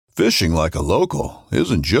Fishing like a local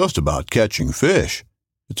isn't just about catching fish.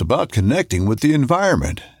 It's about connecting with the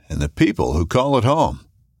environment and the people who call it home.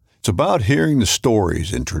 It's about hearing the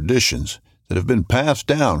stories and traditions that have been passed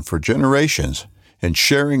down for generations and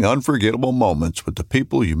sharing unforgettable moments with the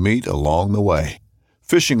people you meet along the way.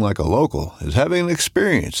 Fishing like a local is having an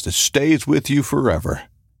experience that stays with you forever.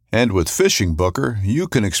 And with Fishing Booker, you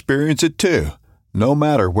can experience it too, no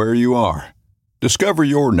matter where you are. Discover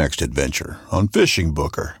your next adventure on Fishing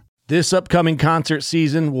Booker. This upcoming concert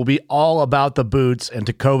season will be all about the boots, and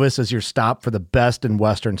Tecovas is your stop for the best in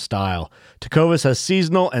Western style. Tecovas has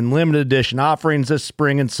seasonal and limited edition offerings this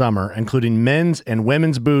spring and summer, including men's and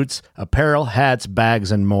women's boots, apparel, hats,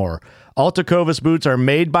 bags, and more. All Tecovas boots are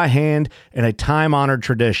made by hand in a time-honored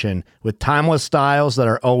tradition with timeless styles that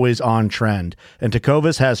are always on trend. And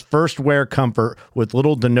Tecovas has first wear comfort with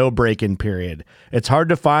little to no break-in period. It's hard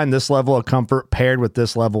to find this level of comfort paired with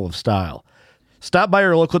this level of style. Stop by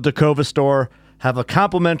your local Tecovas store, have a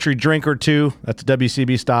complimentary drink or two, that's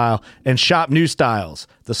WCB style, and shop new styles.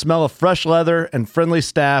 The smell of fresh leather and friendly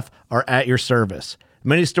staff are at your service.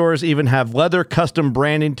 Many stores even have leather custom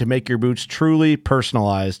branding to make your boots truly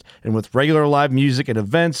personalized. And with regular live music and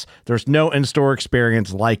events, there's no in-store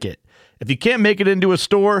experience like it. If you can't make it into a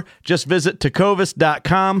store, just visit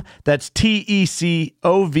tecovas.com. That's TECOVAS.com.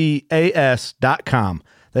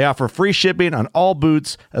 They offer free shipping on all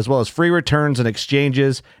boots, as well as free returns and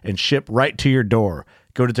exchanges, and ship right to your door.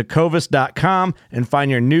 Go to tecovas.com and find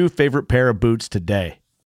your new favorite pair of boots today.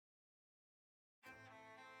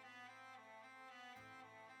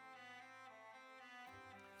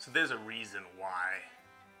 So there's a reason why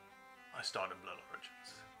I started Blood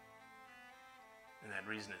Origins. And that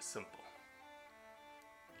reason is simple.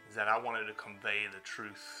 Is that I wanted to convey the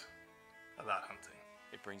truth about hunting.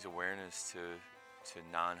 It brings awareness to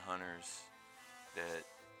non-hunters that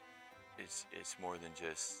it's more than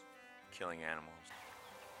just killing animals.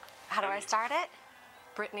 How do I start it?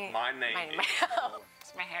 Brittany. My name is...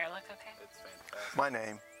 Does my hair look okay? It's fantastic. My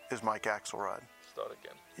name is Mike Axelrod. Start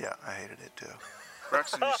again. Yeah, I hated it too.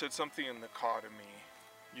 Braxton, you said something in the car to me.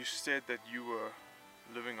 You said that you were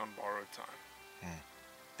living on borrowed time.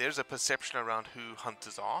 There's a perception around who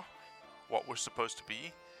hunters are, what we're supposed to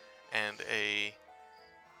be, and a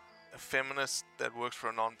feminist that works for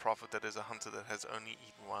a non-profit that is a hunter that has only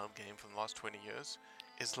eaten wild game for the last 20 years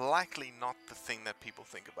is likely not the thing that people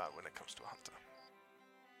think about when it comes to a hunter.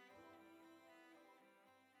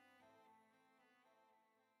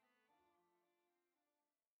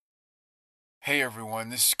 Hey everyone,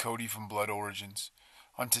 this is Cody from Blood Origins.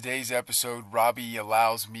 On today's episode, Robbie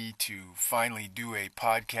allows me to finally do a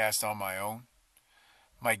podcast on my own.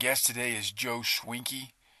 My guest today is Joe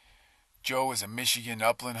Schwenke. Joe is a Michigan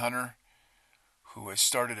upland hunter who has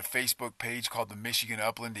started a Facebook page called the Michigan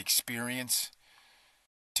Upland Experience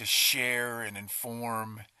to share and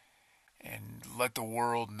inform and let the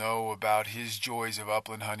world know about his joys of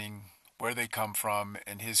upland hunting, where they come from,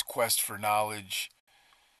 and his quest for knowledge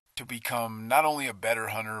to become not only a better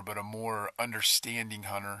hunter, but a more understanding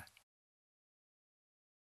hunter.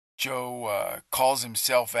 Joe calls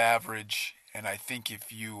himself average, and I think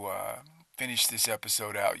if you finish this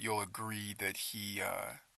episode out, you'll agree that he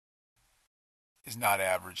is not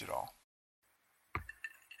average at all.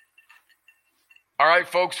 All right,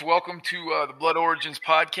 folks, welcome to the Blood Origins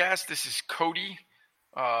podcast. This is Cody,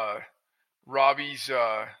 Robbie's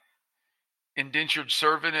indentured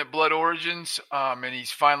servant at Blood Origins, and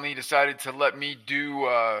he's finally decided to let me do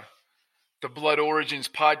the Blood Origins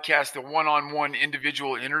podcast, the one-on-one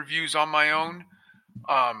individual interviews on my own.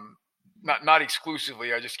 Not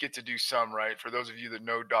exclusively. I just get to do some, right? For those of you that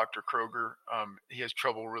know Dr. Kroger, he has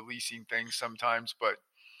trouble releasing things sometimes, but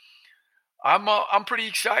I'm pretty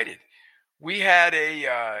excited. We've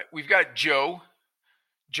got Joe.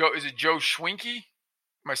 Is it Joe Schwenke?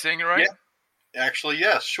 Am I saying it right? Yeah. Actually,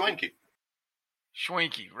 yes, Schwenke.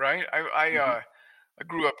 Schwenke, right? I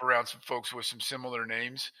grew up around some folks with some similar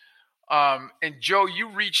names. And Joe, you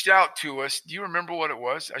reached out to us. Do you remember what it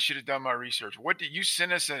was? I should have done my research. What did you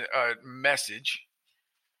send us a message?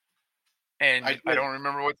 And I don't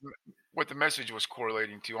remember what the message was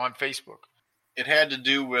correlating to on Facebook. It had to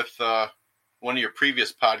do with one of your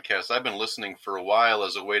previous podcasts. I've been listening for a while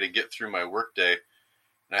as a way to get through my workday,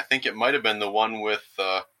 and I think it might have been the one with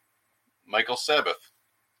Michael Sabbath.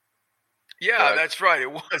 Yeah, that's right.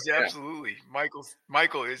 It was absolutely.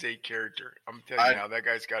 Michael is a character. I'm telling you now, that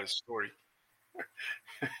guy's got a story.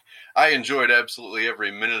 I enjoyed absolutely every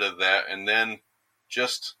minute of that. And then,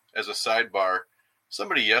 just as a sidebar,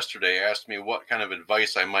 somebody yesterday asked me what kind of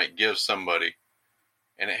advice I might give somebody,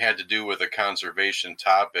 and it had to do with a conservation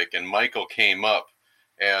topic. And Michael came up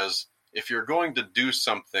as if you're going to do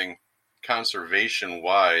something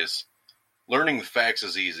conservation-wise, learning the facts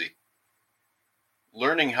is easy.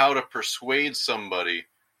 Learning how to persuade somebody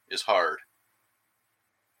is hard.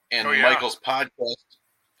 And Michael's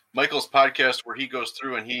podcast where he goes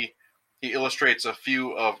through and he illustrates a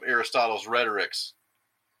few of Aristotle's rhetorics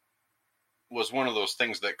was one of those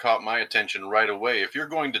things that caught my attention right away. If you're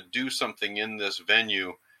going to do something in this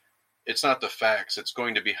venue, it's not the facts, it's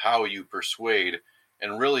going to be how you persuade.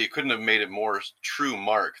 And really, you couldn't have made it more true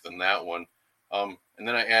mark than that one. And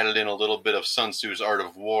then I added in a little bit of Sun Tzu's Art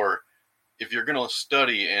of War. If you're going to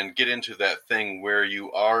study and get into that thing where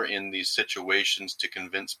you are in these situations to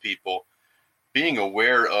convince people, being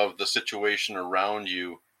aware of the situation around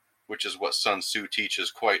you, which is what Sun Tzu teaches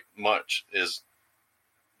quite much, is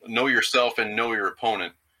know yourself and know your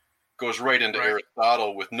opponent. Goes right into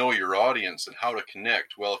Aristotle with know your audience and how to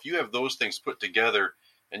connect. Well, if you have those things put together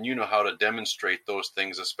and you know how to demonstrate those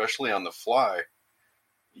things, especially on the fly,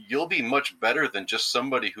 you'll be much better than just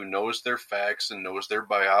somebody who knows their facts and knows their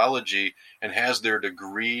biology and has their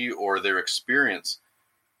degree or their experience.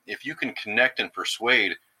 If you can connect and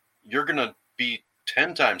persuade, you're going to be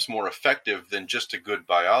 10 times more effective than just a good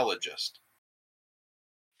biologist.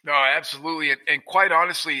 No, absolutely. And quite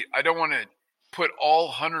honestly, I don't want to put all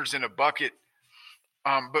hunters in a bucket.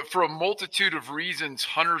 But for a multitude of reasons,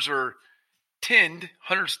 hunters tend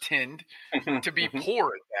to be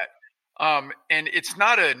poor at that. And it's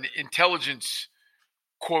not an intelligence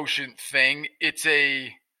quotient thing.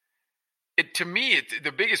 To me,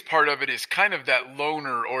 the biggest part of it is kind of that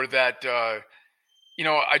loner or that, I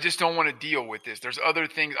just don't want to deal with this. There's other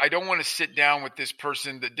things. I don't want to sit down with this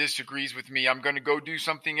person that disagrees with me. I'm going to go do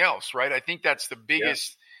something else, right? I think that's the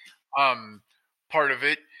biggest part of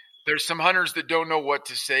it. There's some hunters that don't know what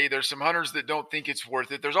to say. There's some hunters that don't think it's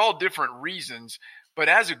worth it. There's all different reasons. But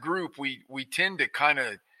as a group, we tend to kind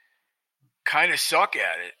of suck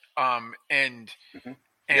at it.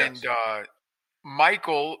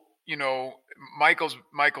 Michael,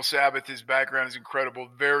 Michael Sabbath, his background is incredible,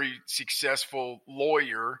 very successful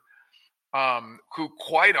lawyer, who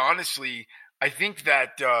quite honestly, I think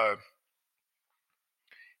that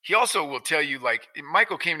he also will tell you, like,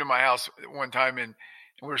 Michael came to my house one time and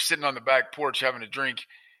we were sitting on the back porch having a drink,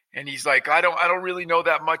 and he's like, I don't really know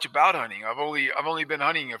that much about hunting. I've only been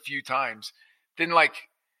hunting a few times. Then like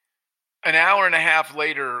an hour and a half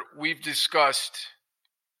later, we've discussed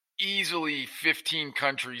easily 15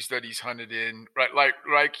 countries that he's hunted in, right?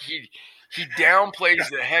 Like he downplays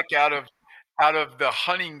the heck out of the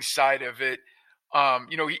hunting side of it.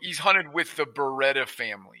 He's hunted with the Beretta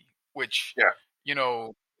family, which,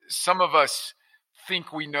 some of us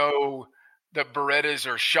think we know that Berettas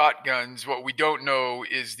are shotguns. What we don't know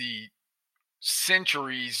is the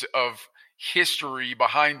centuries of history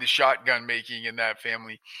behind the shotgun making in that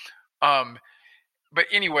family. But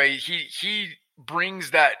anyway, he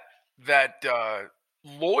brings that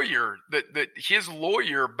lawyer, that his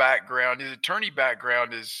lawyer background, his attorney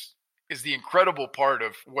background is the incredible part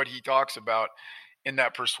of what he talks about in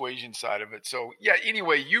that persuasion side of it. So yeah,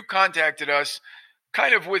 anyway, you contacted us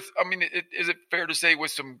kind of with, is it fair to say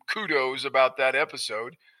with some kudos about that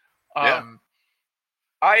episode?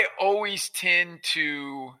 I always tend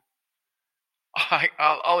to,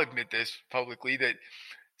 I'll admit this publicly, that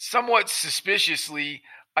somewhat suspiciously,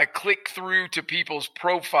 I click through to people's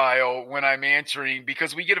profile when I'm answering,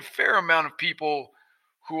 because we get a fair amount of people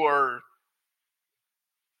who are,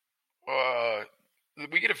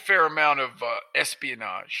 we get a fair amount of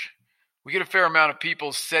espionage. We get a fair amount of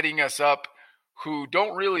people setting us up who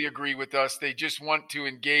don't really agree with us. They just want to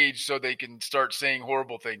engage so they can start saying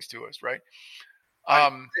horrible things to us, right? I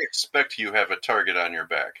expect you have a target on your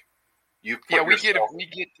back. You went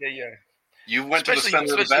to the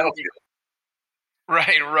center of the battlefield.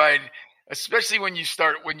 Right. Especially when you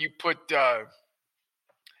put, in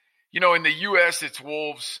the U.S. it's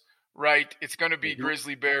wolves, right? It's going to be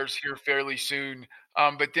grizzly bears here fairly soon.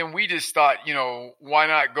 But then we just thought, why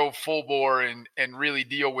not go full bore and really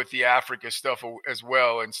deal with the Africa stuff as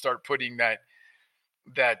well, and start putting that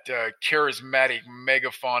charismatic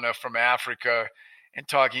megafauna from Africa and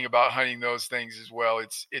talking about hunting those things as well.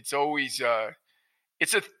 It's always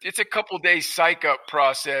it's a couple days psych up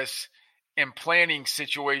process and planning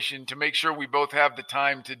situation to make sure we both have the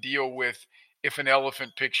time to deal with if an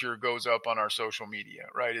elephant picture goes up on our social media,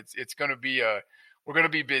 right? It's going to be we're going to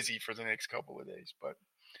be busy for the next couple of days. But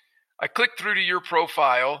I clicked through to your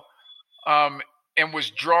profile and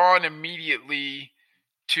was drawn immediately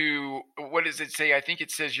to, what does it say? I think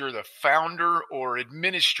it says you're the founder or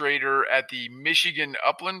administrator at the Michigan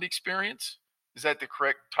Upland Experience. Is that the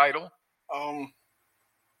correct title?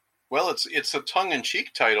 Well, it's a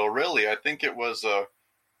tongue-in-cheek title, really. I think it was a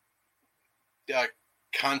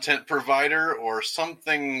content provider or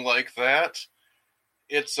something like that.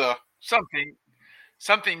 It's a something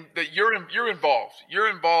that you're involved. You're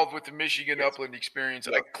involved with the Michigan Upland Experience.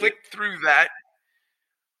 I clicked through that.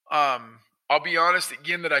 I'll be honest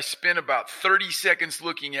again that I spent about 30 seconds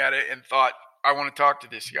looking at it and thought, I want to talk to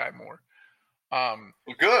this guy more.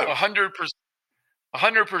 Good. 100%.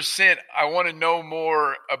 I want to know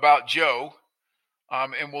more about Joe.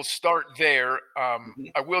 And we'll start there.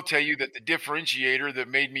 I will tell you that the differentiator that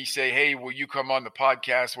made me say, hey, will you come on the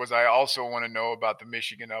podcast, was I also want to know about the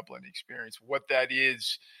Michigan Upland Experience, what that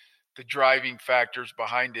is, the driving factors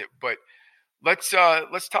behind it. But let's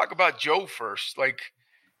talk about Joe first. Like,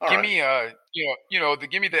 give me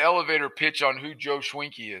the elevator pitch on who Joe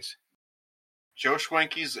Schwenke is. Joe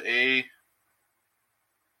Schwenke's a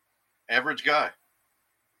average guy.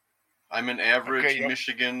 I'm an average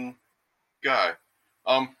Michigan guy.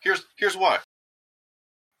 Here's why.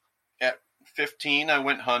 At 15, I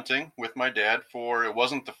went hunting with my dad it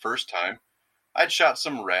wasn't the first time. I'd shot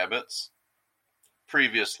some rabbits.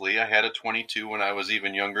 Previously, I had a .22 when I was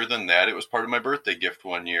even younger than that. It was part of my birthday gift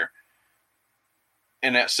one year.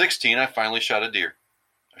 And at 16, I finally shot a deer.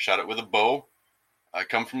 I shot it with a bow. I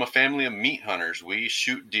come from a family of meat hunters. We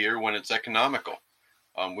shoot deer when it's economical.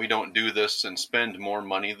 We don't do this and spend more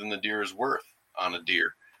money than the deer is worth on a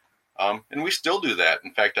deer. And we still do that.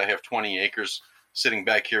 In fact, I have 20 acres sitting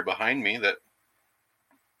back here behind me that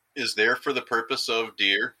is there for the purpose of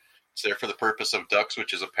deer. It's there for the purpose of ducks,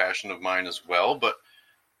 which is a passion of mine as well. But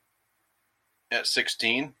at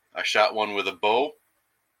 16, I shot one with a bow.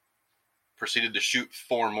 Proceeded to shoot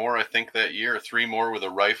 4 more, I think, that year, or 3 more with a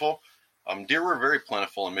rifle. Deer were very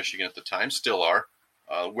plentiful in Michigan at the time, still are.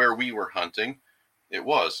 Where we were hunting, it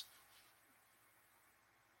was.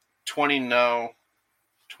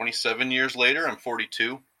 27 years later, I'm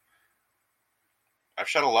 42. I've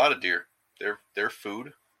shot a lot of deer. They're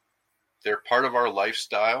food. They're part of our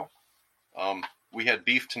lifestyle. We had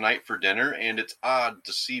beef tonight for dinner, and it's odd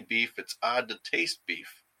to see beef. It's odd to taste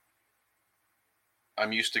beef.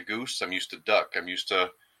 I'm used to goose. I'm used to duck. I'm used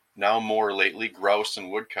to, now more lately, grouse and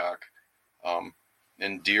woodcock.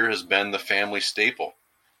 And deer has been the family staple.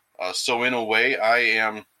 So in a way, I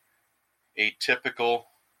am a typical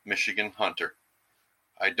Michigan hunter.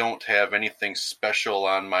 I don't have anything special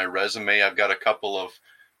on my resume. I've got a couple of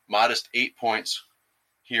modest 8 points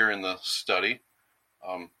here in the study.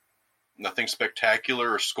 Nothing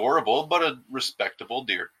spectacular or scoreable, but a respectable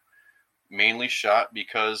deer. Mainly shot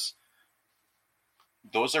because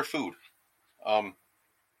those are food.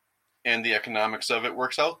 And the economics of it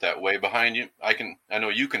works out that way. Behind you, I know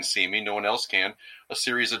you can see me, no one else can. A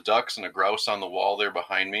series of ducks and a grouse on the wall there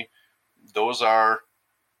behind me. Those are,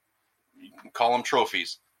 you can call them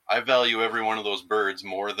trophies. I value every one of those birds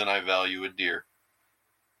more than I value a deer.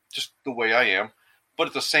 Just the way I am. But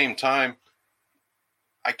at the same time,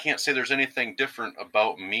 I can't say there's anything different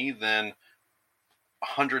about me than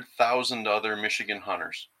 100,000 other Michigan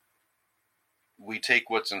hunters. We take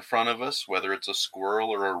what's in front of us, whether it's a squirrel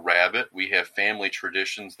or a rabbit. We have family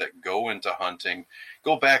traditions that go into hunting,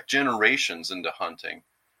 go back generations into hunting.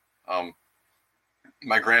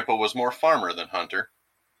 My grandpa was more farmer than hunter.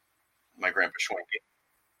 My grandpa Schwenke.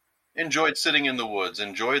 Enjoyed sitting in the woods,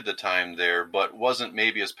 enjoyed the time there, but wasn't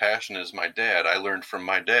maybe as passionate as my dad. I learned from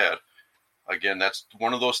my dad. Again, that's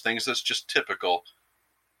one of those things that's just typical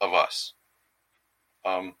of us.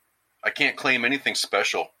 I can't claim anything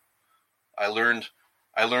special. I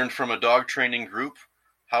learned from a dog training group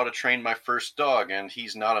how to train my first dog, and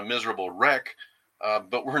he's not a miserable wreck,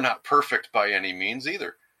 but we're not perfect by any means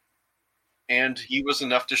either. And he was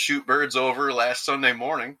enough to shoot birds over last Sunday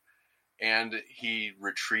morning, and he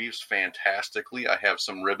retrieves fantastically. I have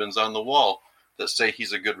some ribbons on the wall that say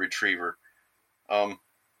he's a good retriever.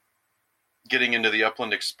 Getting into the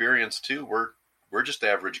upland experience too, we're just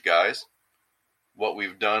average guys. What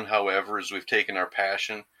we've done, however, is we've taken our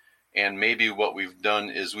passion, and maybe what we've done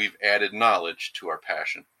is we've added knowledge to our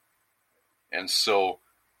passion. And so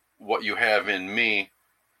what you have in me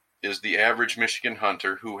is the average Michigan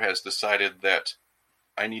hunter who has decided that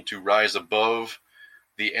I need to rise above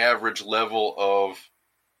the average level of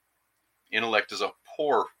intellect is a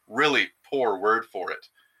really poor word for it,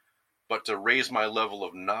 but to raise my level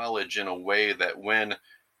of knowledge in a way that when,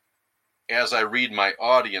 as I read my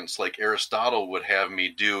audience, like Aristotle would have me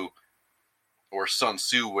do, or Sun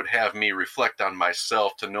Tzu would have me reflect on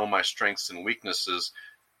myself to know my strengths and weaknesses.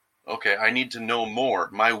 Okay, I need to know more.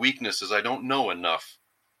 My weakness is I don't know enough.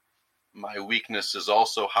 My weakness is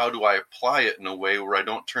also how do I apply it in a way where I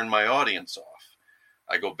don't turn my audience off.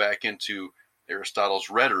 I go back into Aristotle's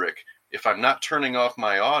rhetoric. If I'm not turning off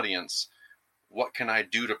my audience, what can I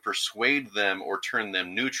do to persuade them or turn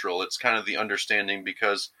them neutral? It's kind of the understanding,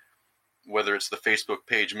 because whether it's the Facebook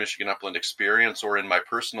page Michigan Upland Experience, or in my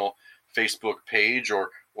personal Facebook page,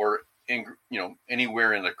 or in,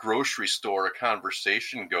 anywhere in a grocery store a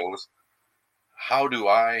conversation goes, how do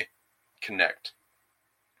I connect?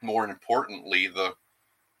 More importantly,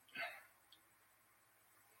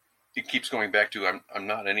 it keeps going back to I'm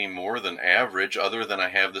not any more than average, other than I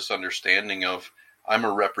have this understanding of I'm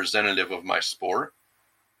a representative of my sport.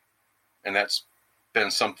 And that's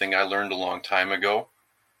been something I learned a long time ago.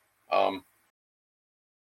 I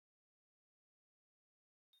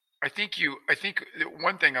think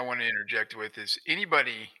one thing I want to interject with is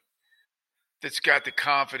anybody that's got the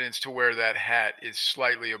confidence to wear that hat is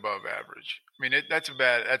slightly above average. I mean, that's a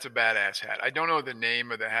badass hat. I don't know the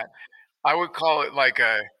name of the hat. I would call it like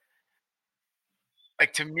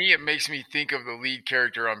to me, it makes me think of the lead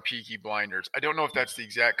character on Peaky Blinders. I don't know if that's the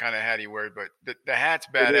exact kind of hat he wears, but the hat's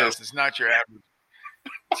badass. It's not your average.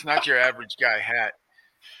 It's not your average guy hat.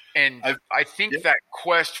 And I think that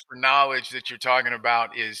quest for knowledge that you're talking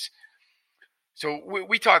about is, so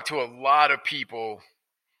we talk to a lot of people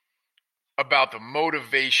about the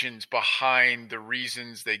motivations behind the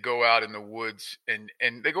reasons they go out in the woods and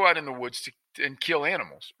they go out in the woods and kill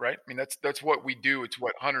animals, right? I mean, that's what we do. It's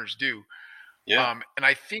what hunters do. Yeah. And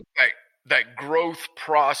I think that growth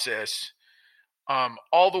process,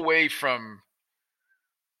 all the way from,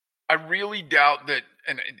 I really doubt that,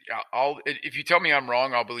 and if you tell me I'm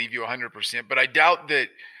wrong, I'll believe you 100%, but I doubt that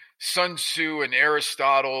Sun Tzu and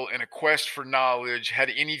Aristotle and a quest for knowledge had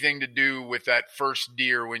anything to do with that first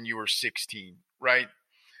deer when you were 16, right?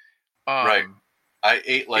 Right. I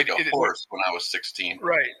ate like a horse when I was 16.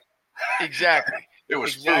 Right. Exactly. It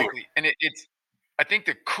was exactly. food. And it's, I think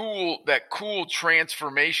that cool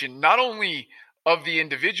transformation, not only of the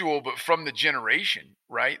individual, but from the generation,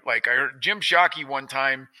 right? Like I heard Jim Shockey one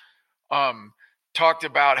time talked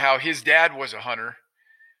about how his dad was a hunter,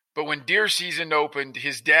 but when deer season opened,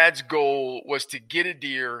 his dad's goal was to get a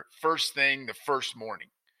deer first thing the first morning,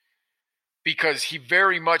 because he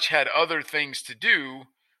very much had other things to do,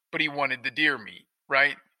 but he wanted the deer meat,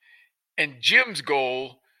 right? And Jim's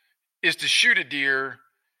goal is to shoot a deer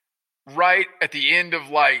right at the end of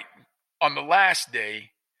light on the last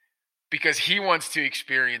day, because he wants to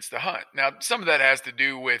experience the hunt. Now, some of that has to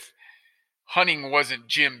do with hunting wasn't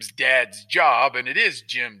Jim's dad's job, and it is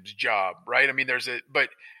Jim's job, right? I mean,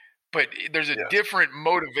 but there's a different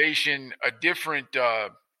motivation, a different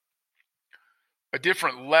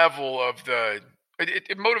level of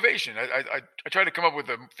motivation. I try to come up with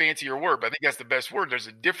a fancier word, but I think that's the best word. There's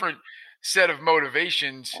a different set of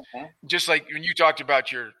motivations, just like when you talked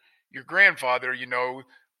about your grandfather.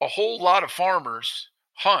 A whole lot of farmers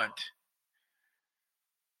hunt,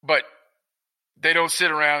 but they don't sit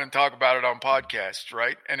around and talk about it on podcasts,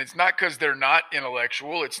 right? And it's not because they're not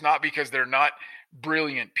intellectual. It's not because they're not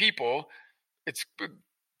brilliant people. It's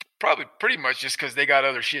probably pretty much just because they got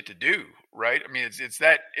other shit to do, right? I mean, it's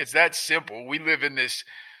that simple. We live in this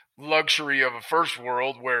luxury of a first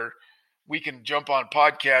world where we can jump on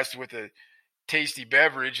podcasts with a tasty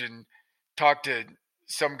beverage and talk to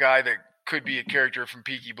some guy that could be a character from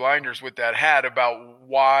Peaky Blinders with that hat about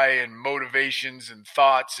why and motivations and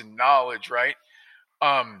thoughts and knowledge, right?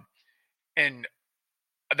 And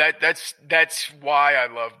that's why I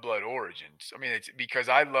love Blood Origins. I mean, it's because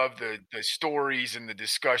I love the stories and the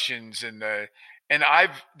discussions I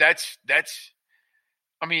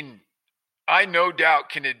mean, I no doubt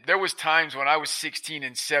there was times when I was 16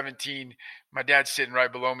 and 17, my dad's sitting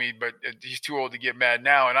right below me, but he's too old to get mad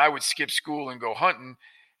now. And I would skip school and go hunting.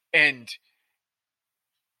 And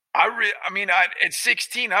at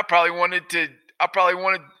 16, I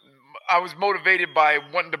was motivated by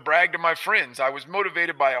wanting to brag to my friends. I was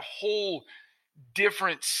motivated by a whole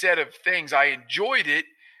different set of things. I enjoyed it,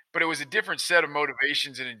 but it was a different set of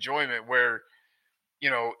motivations and enjoyment where,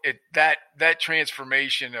 that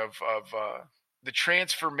transformation of the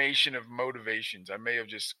transformation of motivations. I may have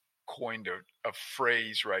just coined a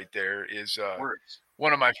phrase right there, is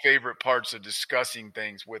one of my favorite parts of discussing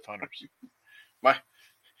things with hunters.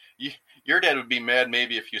 Your dad would be mad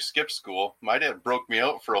maybe if you skipped school. My dad broke me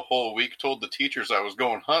out for a whole week, told the teachers I was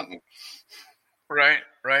going hunting. Right.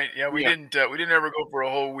 Yeah, we didn't ever go for a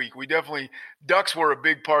whole week. We definitely, ducks were a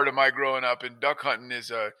big part of my growing up, and duck hunting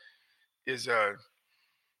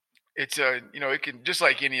it can, just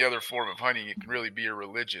like any other form of hunting, it can really be a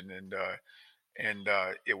religion, and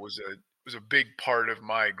it was a big part of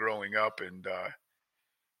my growing up, and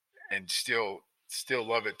still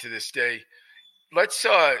love it to this day. Let's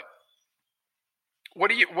What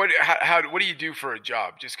do you do for a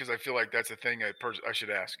job? Just because I feel like that's a thing I should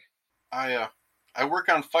ask. I work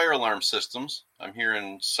on fire alarm systems. I'm here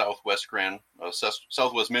in Southwest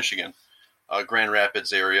Michigan, Grand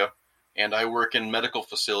Rapids area, and I work in medical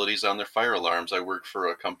facilities on their fire alarms. I work for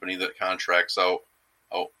a company that contracts out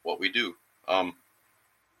what we do.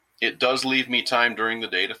 It does leave me time during the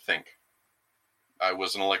day to think. I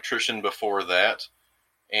was an electrician before that,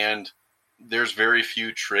 and there's very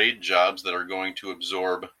few trade jobs that are going to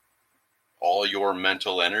absorb all your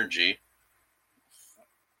mental energy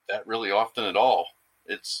that really often at all.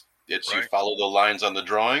 It's right. You follow the lines on the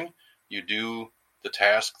drawing, you do the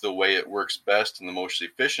task the way it works best and the most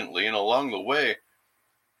efficiently, and along the way,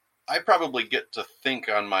 I probably get to think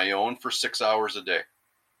on my own for 6 hours a day.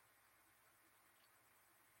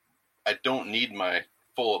 I don't need my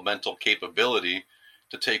full mental capability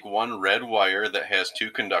to take one red wire that has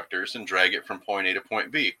 2 conductors and drag it from point A to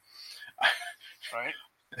point B. Right.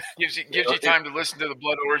 Gives you time to listen to the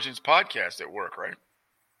Blood Origins podcast at work, right?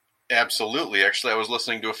 Absolutely. Actually, I was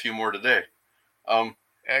listening to a few more today.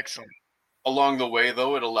 Excellent. Along the way,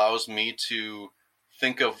 though, it allows me to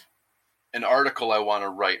think of an article I want to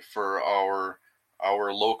write for our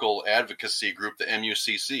local advocacy group, the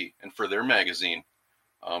MUCC, and for their magazine.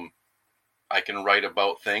 I can write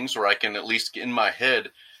about things, or I can at least in my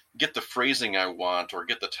head get the phrasing I want or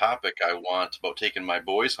get the topic I want about taking my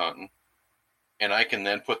boys hunting. And I can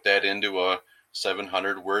then put that into a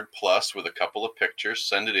 700 word plus with a couple of pictures,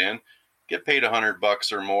 send it in, get paid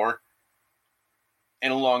 $100 or more.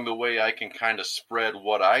 And along the way, I can kind of spread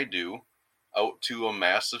what I do out to a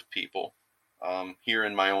mass of people here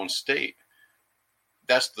in my own state.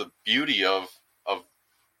 That's the beauty of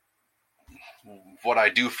what I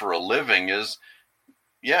do for a living is,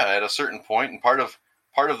 at a certain point, and part of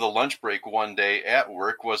the lunch break one day at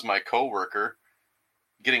work was my coworker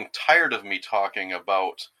getting tired of me talking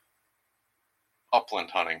about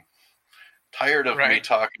upland hunting, tired of me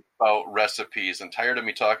talking about recipes, and tired of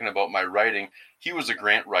me talking about my writing. He was a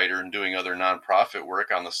grant writer and doing other nonprofit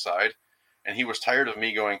work on the side, and he was tired of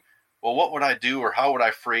me going, well, what would I do, or how would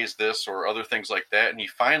I phrase this, or other things like that. And he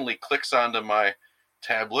finally clicks onto my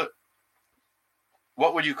tablet.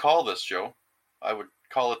 What would you call this, Joe? I would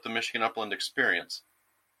call it the Michigan Upland Experience.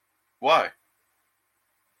 Why?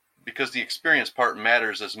 Because the experience part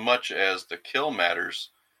matters as much as the kill matters.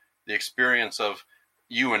 The experience of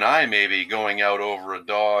you and I maybe going out over a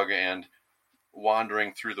dog and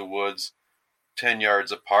wandering through the woods 10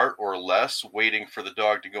 yards apart or less, waiting for the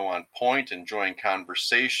dog to go on point, enjoying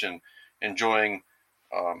conversation, enjoying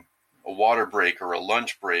a water break or a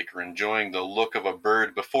lunch break, or enjoying the look of a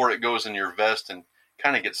bird before it goes in your vest and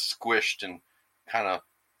kind of gets squished and kind of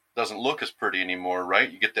doesn't look as pretty anymore,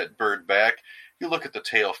 right? You get that bird back, you look at the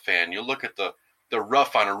tail fan, you look at the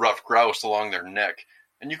ruff on a ruffed grouse along their neck,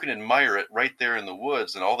 and you can admire it right there in the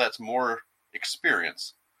woods, and all that's more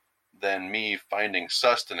experience than me finding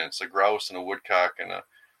sustenance. A grouse and a woodcock and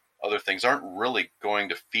other things aren't really going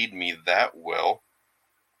to feed me that well.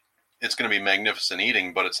 It's going to be magnificent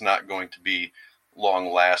eating, but it's not going to be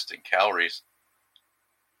long-lasting calories.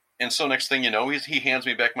 And so next thing you know, he hands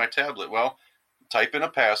me back my tablet. Well, type in a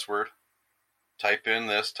password, type in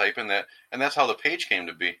this, type in that. And that's how the page came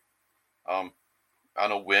to be. On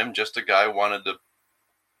a whim, just a guy wanted to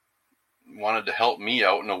help me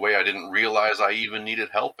out in a way I didn't realize I even needed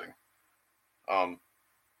helping.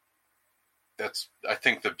 That's, I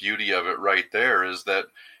think, the beauty of it right there is that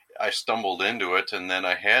I stumbled into it, and then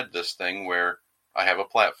I had this thing where I have a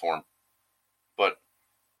platform. But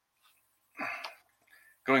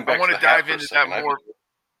going back, I want to dive into that more.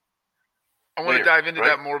 I want to dive into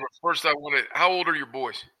that more, but first how old are your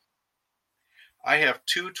boys? I have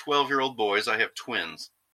 2 12-year-old boys. I have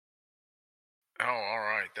twins. Oh, all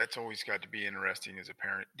right. That's always got to be interesting as a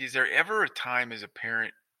parent. Is there ever a time as a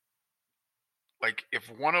parent, like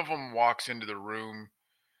if one of them walks into the room,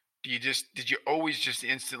 did you always just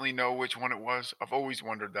instantly know which one it was? I've always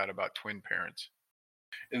wondered that about twin parents.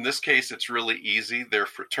 In this case, it's really easy. They're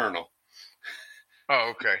fraternal.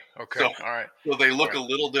 Oh, okay. Okay. All right. So they look a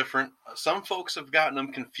little different. Some folks have gotten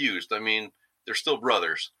them confused. I mean, they're still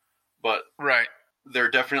brothers, but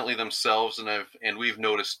they're definitely themselves. And we've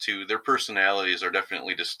noticed too, their personalities are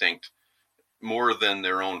definitely distinct more than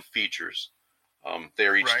their own features.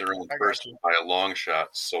 They're each their own person by a long shot.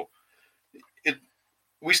 So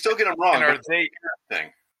we still get them wrong. And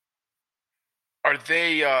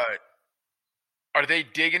are they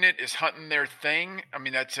digging it? Is hunting their thing? I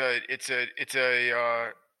mean, it's a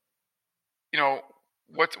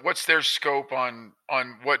what's their scope on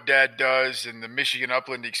what Dad does and the Michigan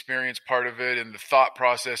Upland Experience part of it and the thought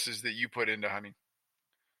processes that you put into hunting?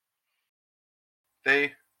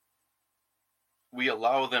 we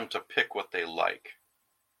allow them to pick what they like.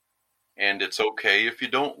 And it's okay if you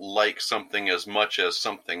don't like something as much as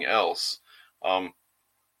something else.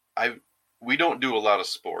 We don't do a lot of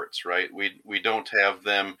sports, right? We don't have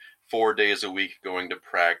them 4 days a week going to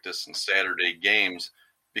practice and Saturday games,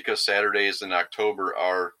 because Saturdays in October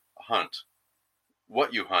are a hunt.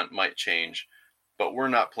 What you hunt might change, but we're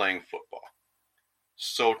not playing football.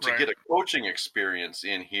 So to get a coaching experience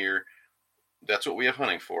in here, that's what we have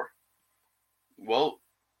hunting for. Well,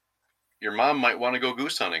 your mom might want to go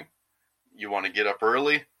goose hunting. You want to get up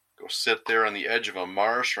early, go sit there on the edge of a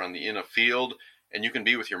marsh or in a field, and you can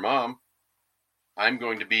be with your mom. I'm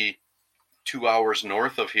going to be 2 hours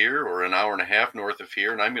north of here or an hour and a half north of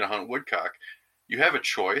here, and I'm going to hunt woodcock. You have a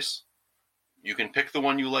choice. You can pick the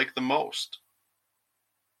one you like the most.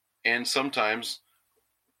 And sometimes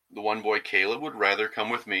the one boy, Caleb, would rather come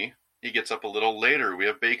with me. He gets up a little later. We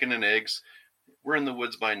have bacon and eggs. We're in the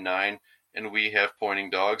woods by 9, and we have pointing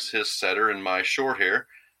dogs, his setter and my short hair,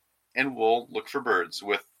 and we'll look for birds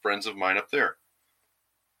with friends of mine up there.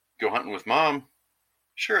 Go hunting with Mom.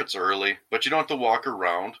 Sure, it's early, but you don't have to walk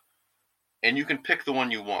around, and you can pick the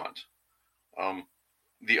one you want.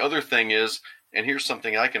 The other thing is, and here's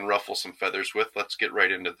something I can ruffle some feathers with. Let's get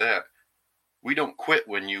right into that. We don't quit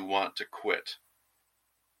when you want to quit.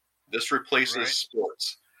 This replaces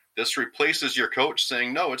sports. This replaces your coach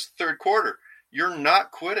saying, no, it's the third quarter. You're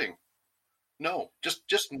not quitting. No,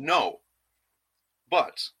 just no.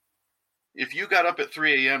 But if you got up at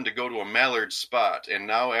 3 a.m. to go to a mallard spot, and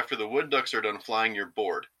now after the wood ducks are done flying, you're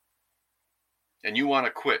bored, and you want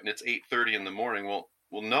to quit, and it's 8:30 in the morning, well,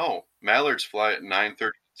 no. Mallards fly at 9:30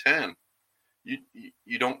 to 10.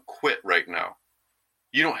 You don't quit right now.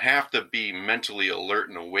 You don't have to be mentally alert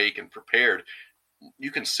and awake and prepared.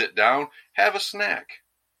 You can sit down, have a snack.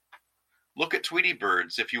 Look at Tweety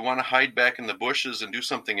birds. If you want to hide back in the bushes and do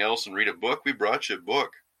something else and read a book, we brought you a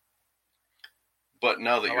book. But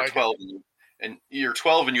now that you're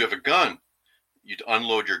 12 and you have a gun, you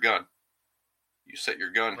unload your gun. You set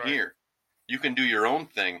your gun here. You can do your own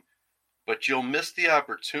thing, but you'll miss the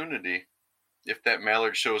opportunity if that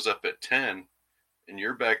mallard shows up at 10 and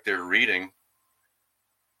you're back there reading,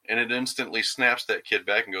 and it instantly snaps that kid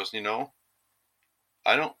back and goes,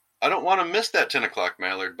 I don't want to miss that 10 o'clock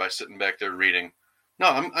mallard by sitting back there reading. No,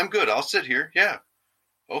 I'm good. I'll sit here. Yeah.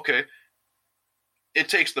 Okay. It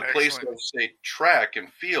takes the place of, say, track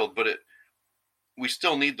and field, but we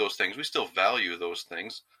still need those things. We still value those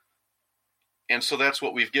things. And so that's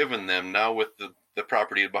what we've given them. Now with the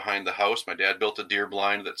property behind the house, my dad built a deer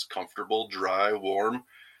blind that's comfortable, dry, warm.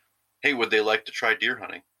 Hey, would they like to try deer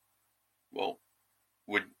hunting? Well,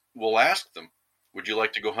 we'll ask them, would you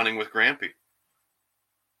like to go hunting with Grampy?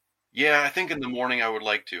 Yeah, I think in the morning I would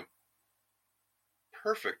like to.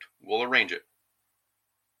 Perfect. We'll arrange it.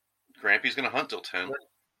 Grampy's going to hunt till 10.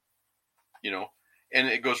 And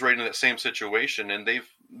it goes right into that same situation, and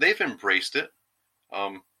they've embraced it.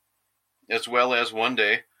 As well as one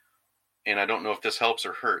day, and I don't know if this helps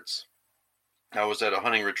or hurts, I was at a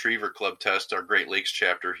hunting retriever club test, our Great Lakes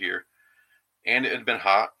chapter here, and it had been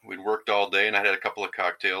hot. We'd worked all day, and I had a couple of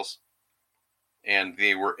cocktails, and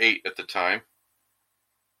they were 8 at the time.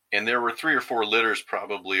 And there were 3 or 4 litters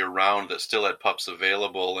probably around that still had pups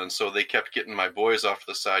available. And so they kept getting my boys off to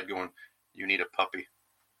the side going, you need a puppy.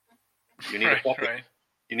 You need a puppy. Right.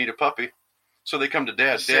 You need a puppy. So they come to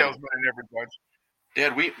Dad. Salesman in every bunch.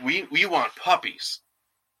 Dad, we want puppies.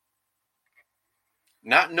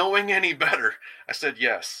 Not knowing any better, I said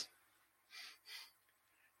yes.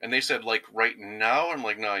 And they said, like, right now? I'm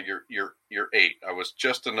like, no, you're 8. I was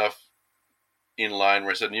just enough in line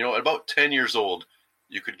where I said, at about 10 years old,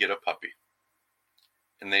 you could get a puppy.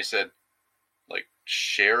 And they said, like,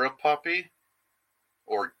 share a puppy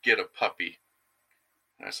or get a puppy?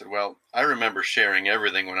 And I said, well, I remember sharing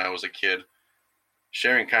everything when I was a kid.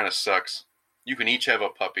 Sharing kind of sucks. You can each have a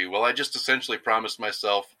puppy. Well, I just essentially promised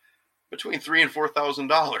myself between $3,000 and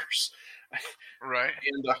 $4,000. Right.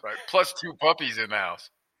 And, right. Plus 2 puppies in the house.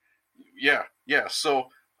 Yeah. So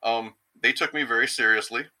they took me very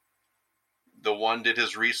seriously. The one did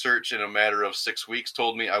his research in a matter of 6 weeks,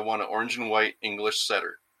 told me I want an orange and white English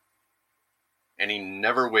setter. And he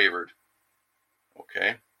never wavered.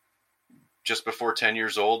 Okay. Just before 10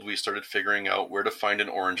 years old, we started figuring out where to find an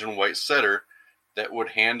orange and white setter that would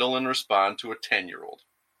handle and respond to a 10-year-old.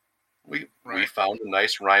 We found a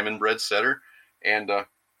nice Ryman bred setter, and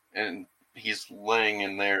he's laying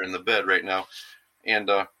in there in the bed right now, and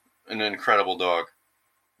an incredible dog.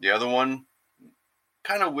 The other one,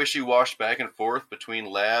 kind of wishy-washy back and forth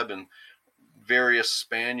between lab and various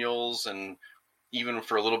spaniels, and even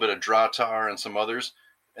for a little bit of Dratar and some others.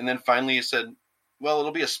 And then finally he said, Well,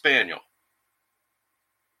 it'll be a spaniel.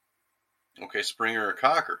 Okay, Springer or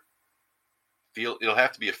Cocker. It'll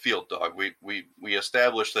have to be a field dog. We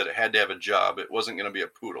established that it had to have a job. It wasn't going to be a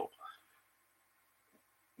poodle.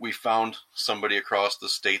 We found somebody across the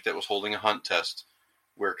state that was holding a hunt test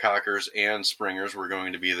where Cockers and Springers were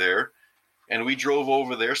going to be there. And we drove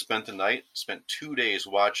over there, spent the night, spent 2 days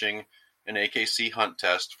watching an AKC hunt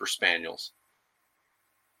test for spaniels.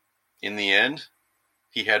 In the end,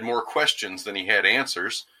 he had more questions than he had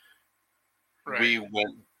answers. Right. We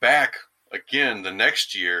went back again the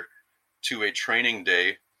next year to a training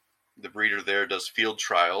day. The breeder there does field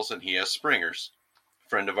trials, and he has Springers. A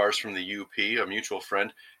friend of ours from the UP, a mutual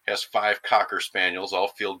friend, has 5 Cocker Spaniels, all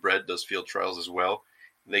field bred, does field trials as well.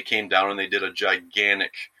 They came down and they did a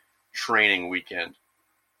gigantic training weekend.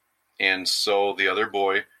 And so the other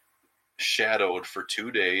boy shadowed for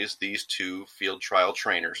 2 days these 2 field trial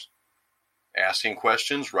trainers, asking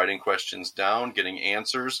questions, writing questions down, getting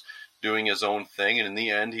answers, doing his own thing. And in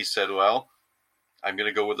the end, he said, well, I'm going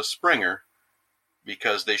to go with a Springer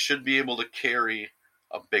because they should be able to carry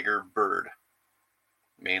a bigger bird,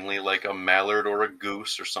 mainly like a mallard or a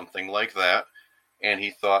goose or something like that. And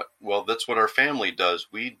he thought, well, that's what our family does.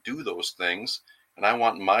 We do those things, and I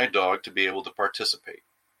want my dog to be able to participate.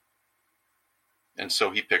 And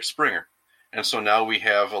so he picked Springer. And so now we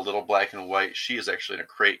have a little black and white. She is actually in a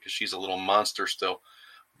crate because she's a little monster still.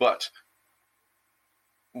 But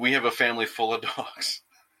we have a family full of dogs.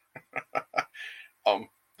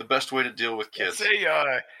 The best way to deal with kids.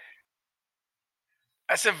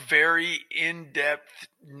 That's a very in-depth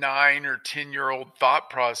 9 or 10-year-old thought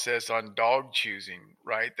process on dog choosing,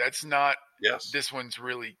 right? That's not. Yes. This one's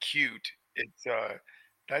really cute. It's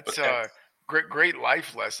that's great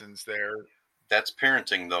life lessons there. That's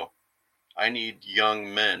parenting, though. I need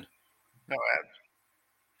young men. No,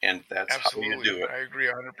 and that's absolutely. How you do it. I agree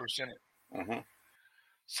 100%. Mm-hmm.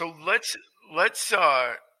 So let's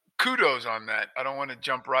kudos on that. I don't want to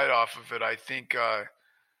jump right off of it. I think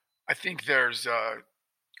there's a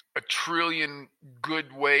trillion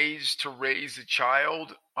good ways to raise a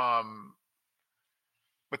child.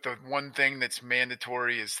 But the one thing that's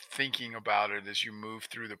mandatory is thinking about it as you move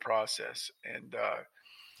through the process. And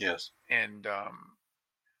yes. And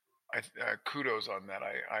kudos on that.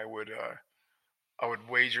 I would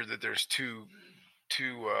wager that there's two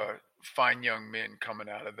fine young men coming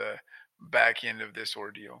out of the back end of this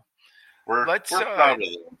ordeal. We're proud of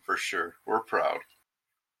them for sure. We're proud.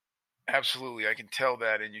 Absolutely, I can tell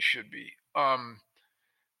that, and you should be.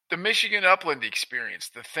 The Michigan Upland experience,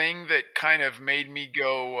 the thing that kind of made me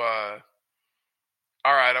go, all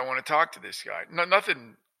right, I want to talk to this guy. No,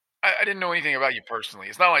 nothing. I didn't know anything about you personally.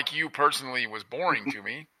 It's not like you personally was boring to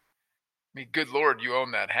me. I mean, good Lord, you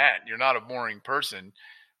own that hat. You're not a boring person.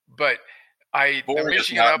 But the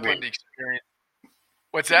Michigan Upland experience.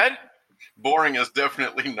 What's that? Boring is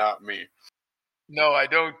definitely not me. No, I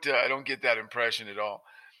don't get that impression at all.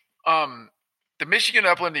 The Michigan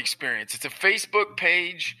Upland experience. It's a Facebook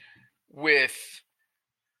page with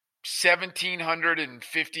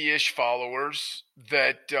 1,750-ish followers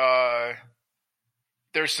that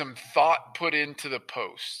there's some thought put into the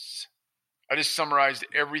posts. I just summarized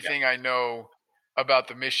everything I know about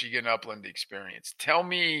the Michigan Upland experience.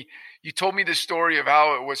 You told me the story of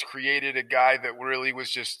how it was created, a guy that really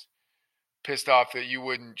was just pissed off that you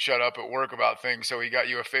wouldn't shut up at work about things, so he got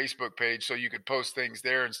you a Facebook page so you could post things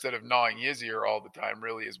there instead of gnawing his ear all the time,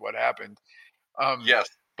 really is what happened. Yes,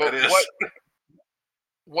 but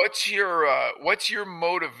what's your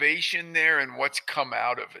motivation there and what's come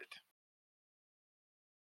out of it?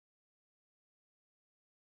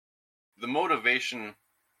 The motivation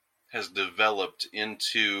has developed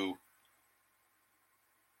into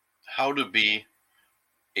how to be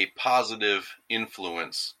a positive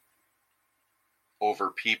influence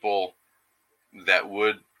over people that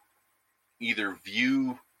would either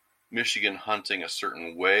view Michigan hunting a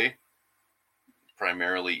certain way,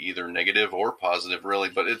 primarily either negative or positive, really.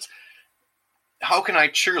 But it's, how can I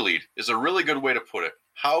cheerlead is a really good way to put it.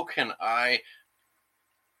 How can I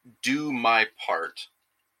do my part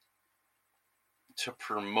to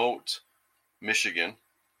promote Michigan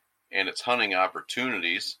and its hunting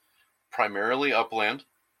opportunities, primarily upland?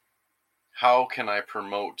 How can I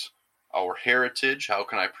promote our heritage? How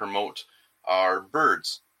can I promote our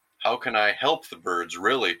birds? How can I help the birds,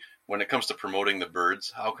 really, when it comes to promoting the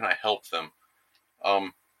birds? How can I help them?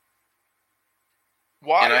 Why?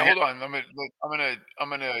 Hold on. I'm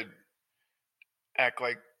gonna act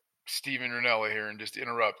like Steven Rinella here and just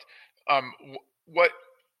interrupt.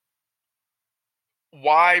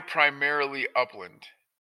 Why primarily upland?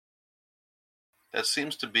 That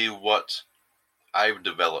seems to be what I've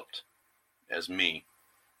developed. as me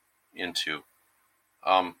into.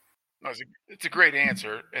 No, it's a great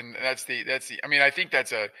answer, and that's the. I mean, I think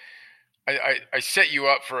that's I set you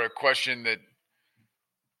up for a question that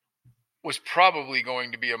was probably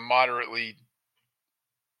going to be a moderately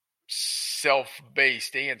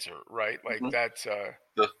self-based answer, right? Like that's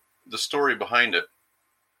the story behind it.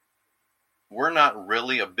 We're not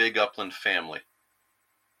really a big upland family.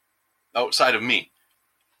 Outside of me,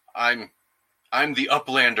 I'm the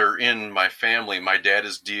uplander in my family. My dad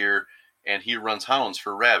is deer, and he runs hounds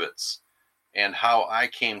for rabbits. And how I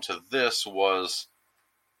came to this was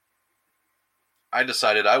I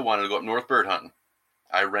decided I wanted to go up north bird hunting.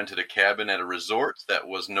 I rented a cabin at a resort that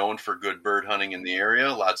was known for good bird hunting in the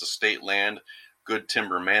area, lots of state land, good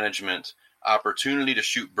timber management, opportunity to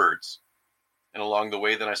shoot birds. And along the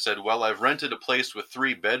way, then I said, well, I've rented a place with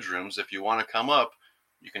 3 bedrooms. If you want to come up,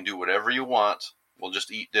 you can do whatever you want. We'll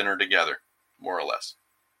just eat dinner together, more or less.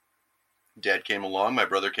 Dad came along, my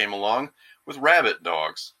brother came along with rabbit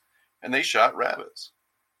dogs, and they shot rabbits.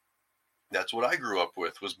 That's what I grew up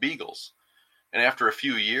with, was beagles. And after a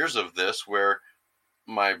few years of this, where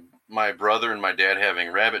my brother and my dad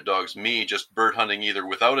having rabbit dogs, me just bird hunting either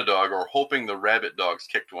without a dog or hoping the rabbit dogs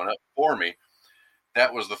kicked one up for me,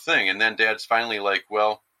 that was the thing. And then Dad's finally like,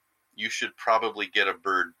 well, you should probably get a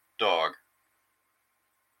bird dog.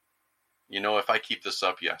 You know, if I keep this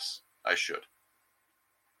up, yes, I should.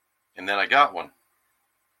 And then I got one.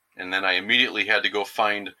 And then I immediately had to go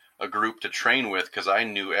find a group to train with because I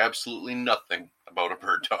knew absolutely nothing about a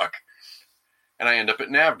bird dog. And I end up at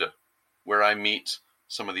NAVDA, where I meet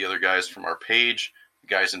some of the other guys from our page,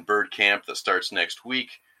 guys in bird camp that starts next week,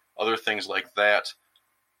 other things like that.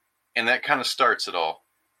 And that kind of starts it all.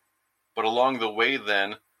 But along the way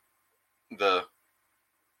then,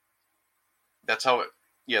 that's how it,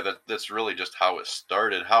 that's really just how it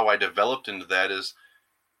started. How I developed into that is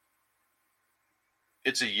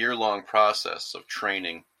it's a year-long process of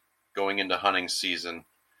training, going into hunting season,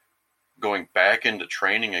 going back into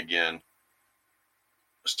training again,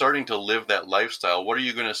 starting to live that lifestyle. What are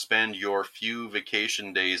you going to spend your few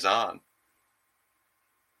vacation days on?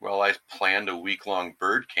 Well, I planned a week-long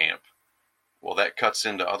bird camp. Well, that cuts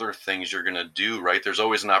into other things you're going to do, right? There's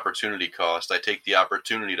always an opportunity cost. I take the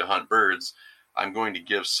opportunity to hunt birds. I'm going to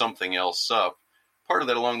give something else up. Part of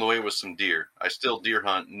that along the way was some deer. I still deer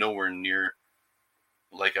hunt nowhere near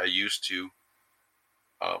like I used to,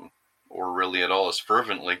 or really at all as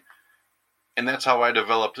fervently. And that's how I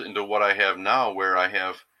developed into what I have now, where I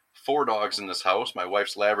have 4 dogs in this house. My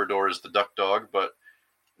wife's Labrador is the duck dog, but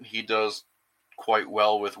he does quite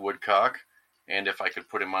well with woodcock. And if I could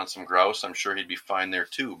put him on some grouse, I'm sure he'd be fine there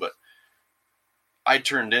too. But I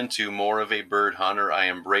turned into more of a bird hunter. I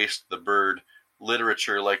embraced the bird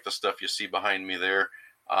literature, like the stuff you see behind me there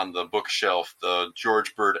on the bookshelf, the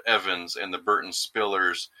George Bird Evans and the Burton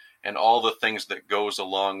Spillers, and all the things that goes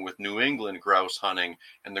along with New England grouse hunting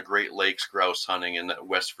and the Great Lakes grouse hunting and that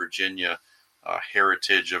West Virginia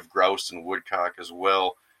heritage of grouse and woodcock as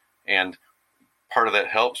well. And part of that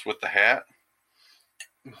helps with the hat.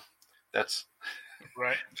 That's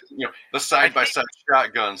right. You know, the side-by-side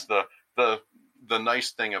shotguns, the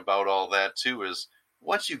nice thing about all that too is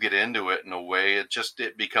once you get into it in a way,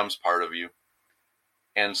 it becomes part of you.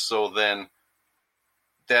 And so then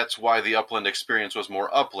that's why the upland experience was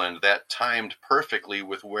more upland. That timed perfectly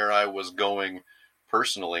with where I was going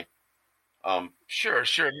personally. Sure.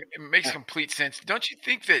 It makes complete sense. Don't you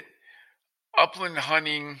think that upland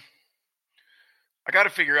hunting, I got to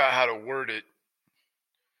figure out how to word it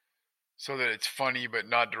so that it's funny but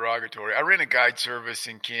not derogatory. I ran a guide service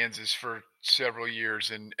in Kansas for several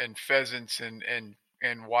years, and pheasants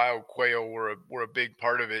and wild quail were a big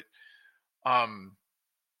part of it.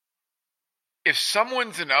 If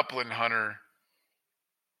someone's an upland hunter,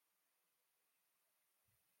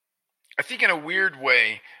 I think in a weird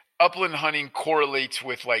way, upland hunting correlates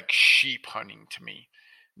with like sheep hunting to me.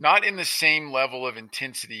 Not in the same level of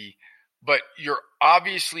intensity, but you're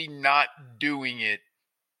obviously not doing it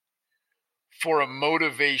for a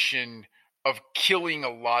motivation of killing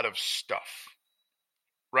a lot of stuff,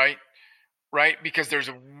 right? Right? Because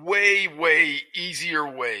there's way, way easier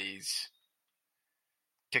ways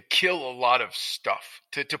to kill a lot of stuff,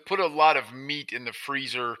 to put a lot of meat in the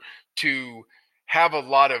freezer, to have a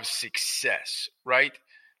lot of success, right?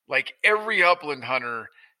 Like every upland hunter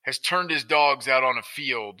has turned his dogs out on a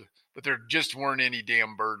field, but there just weren't any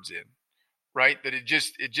damn birds in, right? That it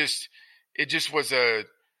just was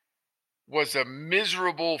a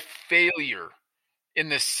miserable failure in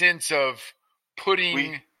the sense of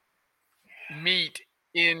putting meat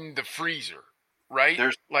in the freezer, right?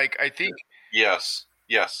 I think. Yes.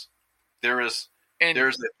 There is, And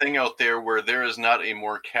there's a thing out there where there is not a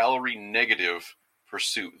more calorie negative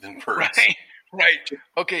pursuit than birds. Right.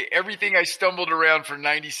 Okay, everything I stumbled around for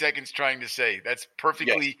 90 seconds trying to say. That's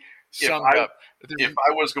perfectly summed up. If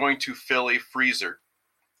I was going to fill a freezer,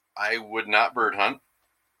 I would not bird hunt.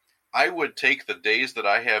 I would take the days that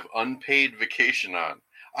I have unpaid vacation on.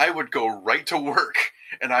 I would go right to work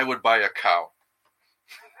and I would buy a cow.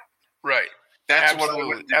 Right. That's what I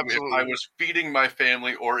would do if I was feeding my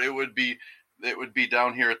family, or it would be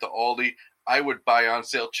down here at the Aldi. I would buy on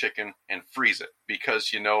sale chicken and freeze it because,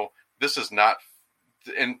 this is not,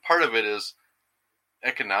 and part of it is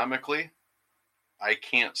economically, I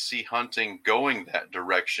can't see hunting going that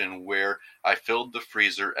direction where I filled the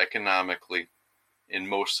freezer economically in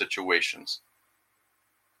most situations.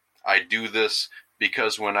 I do this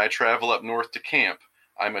because when I travel up north to camp,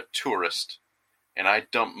 I'm a tourist. And I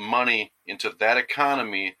dump money into that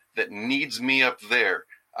economy that needs me up there.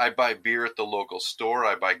 I buy beer at the local store.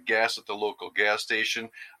 I buy gas at the local gas station.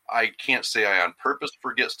 I can't say I on purpose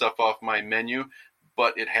forget stuff off my menu,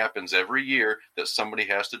 but it happens every year that somebody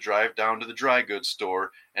has to drive down to the dry goods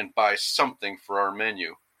store and buy something for our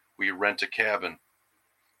menu. We rent a cabin.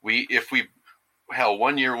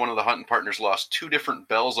 One year one of the hunting partners lost 2 different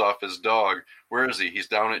bells off his dog. Where is he? He's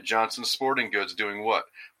down at Johnson's Sporting Goods doing what?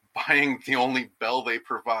 Buying the only bell they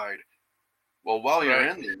provide. Well, while you're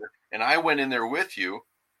in there, and I went in there with you,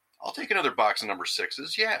 I'll take another box of number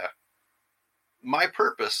 6s. Yeah. My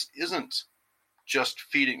purpose isn't just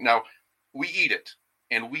feeding. Now, we eat it,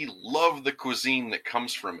 and we love the cuisine that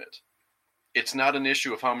comes from it. It's not an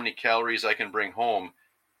issue of how many calories I can bring home.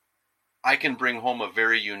 I can bring home a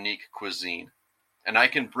very unique cuisine. And I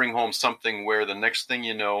can bring home something where the next thing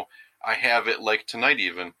you know, I have it like tonight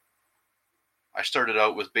even. I started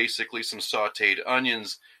out with basically some sautéed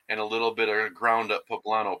onions and a little bit of ground up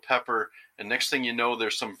poblano pepper. And next thing you know,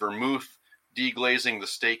 there's some vermouth deglazing the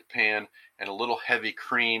steak pan and a little heavy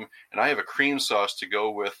cream. And I have a cream sauce to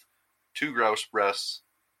go with 2 grouse breasts,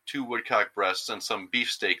 2 woodcock breasts, and some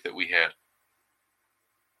beefsteak that we had.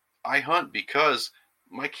 I hunt because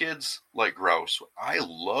my kids like grouse. I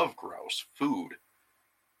love grouse food.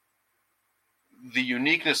 The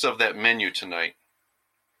uniqueness of that menu tonight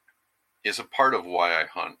is a part of why I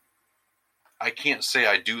hunt. I can't say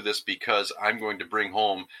I do this because I'm going to bring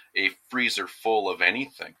home a freezer full of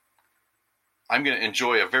anything. I'm going to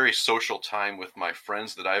enjoy a very social time with my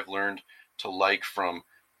friends that I've learned to like from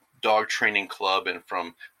dog training club and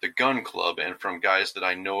from the gun club and from guys that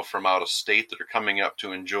I know from out of state that are coming up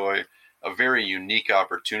to enjoy a very unique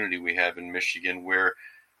opportunity we have in Michigan where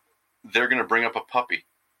they're going to bring up a puppy.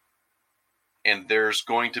 And there's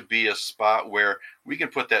going to be a spot where we can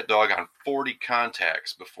put that dog on 40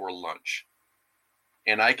 contacts before lunch.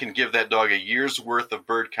 And I can give that dog a year's worth of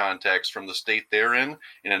bird contacts from the state they're in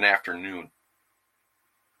an afternoon.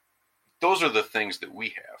 Those are the things that we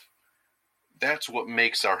have. That's what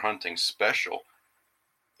makes our hunting special.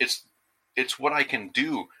 It's what I can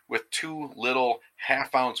do with 2 little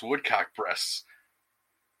half-ounce woodcock breasts.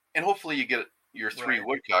 And hopefully you get your 3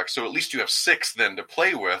 woodcocks, so at least you have 6 then to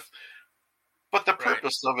play with. But the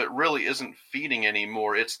purpose of it really isn't feeding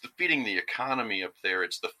anymore. It's the feeding the economy up there.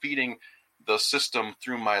 It's the feeding the system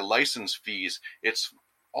through my license fees. It's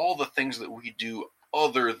all the things that we do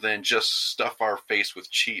other than just stuff our face with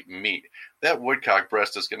cheap meat. That woodcock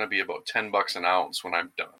breast is going to be about $10 an ounce when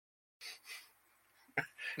I'm done.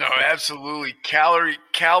 No, absolutely. Calorie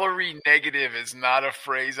negative is not a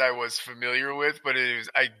phrase I was familiar with, but it is.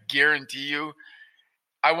 I guarantee you,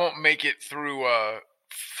 I won't make it through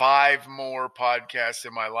 5 more podcasts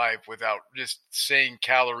in my life without just saying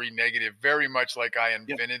calorie negative. Very much like I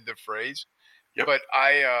invented the phrase. Yep. But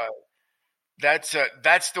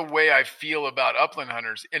that's the way I feel about upland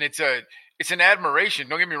hunters, and it's an admiration.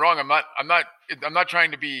 Don't get me wrong. I'm not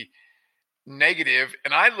trying to be negative,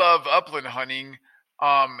 and I love upland hunting.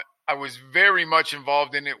 I was very much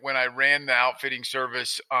involved in it when I ran the outfitting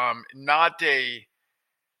service.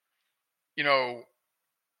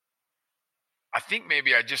 I think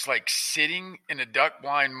maybe I just like sitting in a duck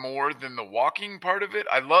blind more than the walking part of it.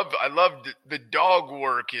 I love the dog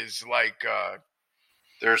work is like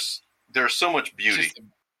there's so much beauty.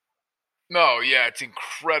 It's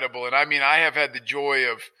incredible. And I mean, I have had the joy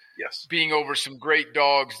of being over some great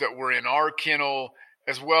dogs that were in our kennel,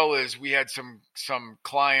 as well as we had some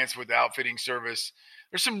clients with the outfitting service.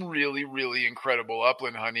 There's some really, really incredible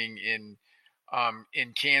upland hunting in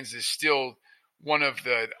Kansas. Still one of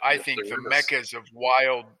the, I think, the meccas of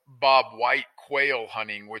wild bob white quail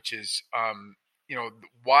hunting, which is,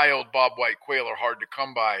 wild bob white quail are hard to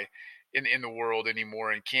come by in the world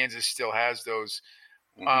anymore. And Kansas still has those.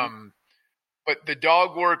 Mm-hmm. But the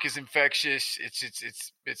dog work is infectious.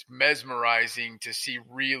 It's mesmerizing to see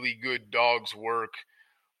really good dogs work.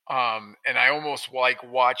 And I almost like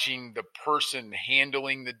watching the person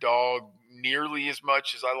handling the dog nearly as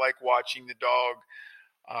much as I like watching the dog.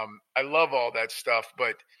 I love all that stuff,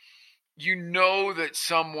 but you know that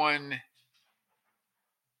someone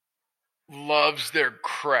loves their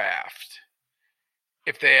craft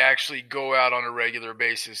if they actually go out on a regular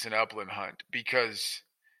basis and upland hunt, because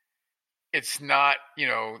it's not,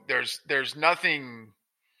 there's nothing,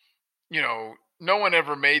 no one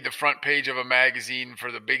ever made the front page of a magazine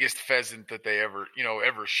for the biggest pheasant that they ever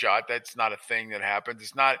shot. That's not a thing that happens.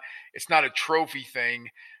 It's not a trophy thing.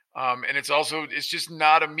 And it's just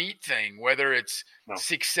not a meat thing, whether it's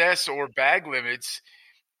success or bag limits.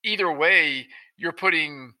 Either way, you're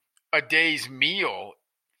putting a day's meal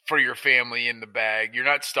for your family in the bag. You're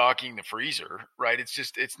not stocking the freezer, right?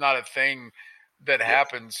 It's not a thing that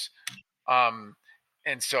happens. And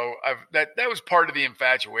so that was part of the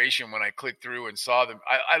infatuation when I clicked through and saw them.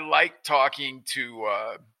 I like talking to,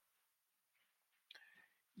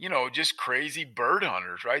 just crazy bird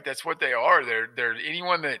hunters, right? That's what they are. They're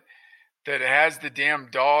anyone that has the damn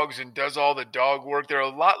dogs and does all the dog work. They're a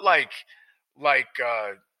lot like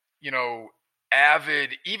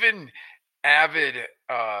avid,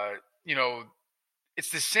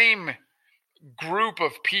 it's the same group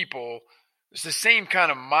of people. It's the same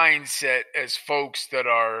kind of mindset as folks that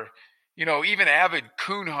are, even avid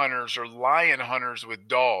coon hunters or lion hunters with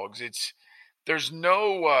dogs. There's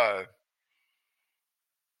no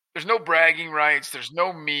bragging rights. There's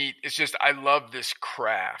no meat. It's just, I love this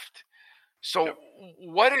craft. So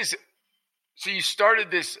so you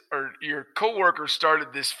started this, or your coworker started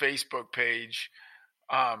this Facebook page.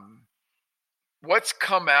 What's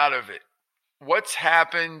come out of it? What's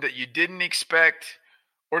happened that you didn't expect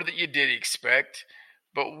or that you did expect?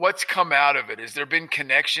 But what's come out of it? Has there been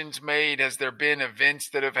connections made? Has there been events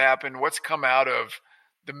that have happened? What's come out of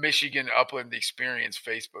the Michigan Upland Experience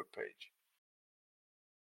Facebook page?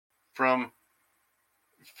 From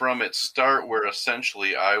its start, where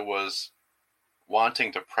essentially I was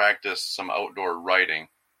wanting to practice some outdoor writing,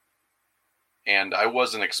 and I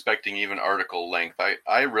wasn't expecting even article length.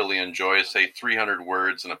 I really enjoy, say, 300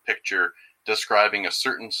 words and a picture describing a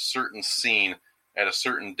certain scene at a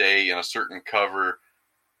certain day in a certain cover,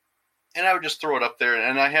 and I would just throw it up there.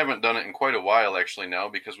 And I haven't done it in quite a while, actually, now,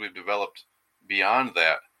 because we've developed beyond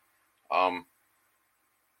that.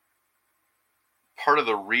 Part of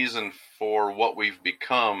the reason for what we've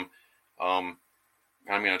become, I'm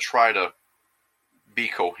going to try to be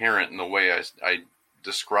coherent in the way I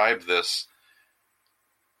describe this.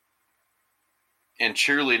 And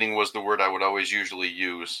cheerleading was the word I would always usually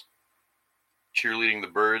use. Cheerleading the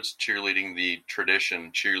birds, cheerleading the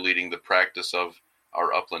tradition, cheerleading the practice of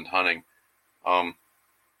our upland hunting.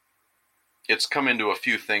 It's come into a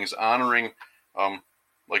few things, honoring,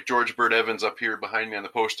 like George Bird Evans up here behind me on the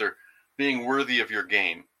poster, being worthy of your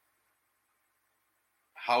game.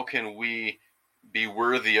 How can we be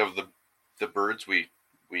worthy of the birds we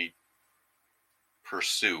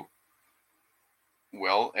pursue?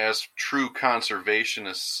 Well, as true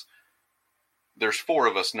conservationists, there's 4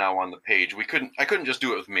 of us now on the page. I couldn't just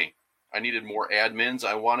do it with me. I needed more admins.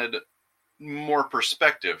 I wanted more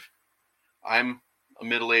perspective. I'm a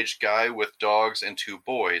middle-aged guy with dogs and 2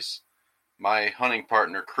 boys. My hunting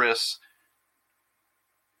partner, Chris,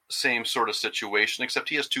 same sort of situation, except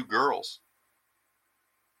he has 2 girls.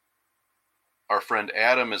 Our friend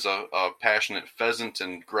Adam is a passionate pheasant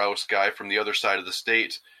and grouse guy from the other side of the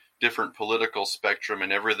state, different political spectrum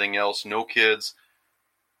and everything else, no kids,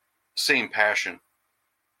 same passion.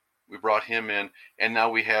 We brought him in, and now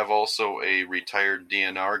we have also a retired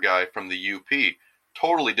DNR guy from the UP,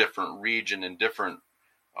 totally different region and different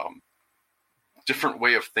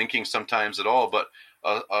way of thinking sometimes at all, but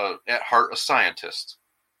at heart a scientist.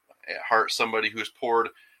 At heart somebody who's poured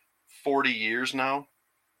 40 years now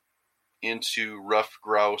into ruffed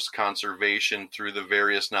grouse conservation through the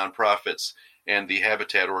various nonprofits and the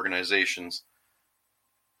habitat organizations.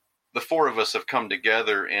 The 4 of us have come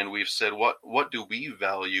together and we've said, what do we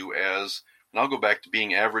value as, and I'll go back to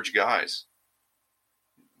being average guys.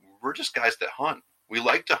 We're just guys that hunt. We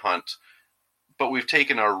like to hunt, but we've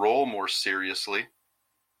taken our role more seriously.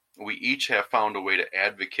 We each have found a way to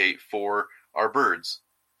advocate for our birds,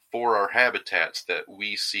 for our habitats that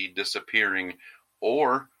we see disappearing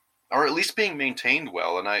or at least being maintained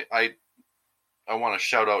well. And I want to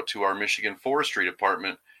shout out to our Michigan Forestry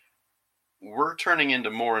Department. We're turning into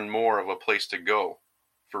more and more of a place to go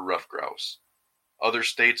for ruffed grouse. Other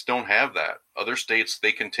states don't have that. Other states,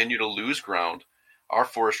 they continue to lose ground. Our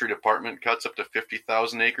forestry department cuts up to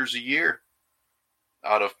 50,000 acres a year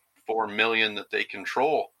out of 4 million that they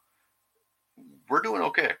control, we're doing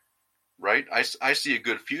okay, right? I see a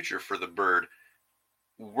good future for the bird.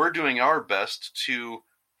 We're doing our best to,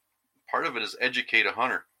 part of it is educate a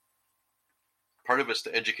hunter. Part of it's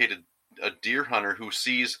to educate a deer hunter who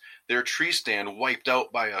sees their tree stand wiped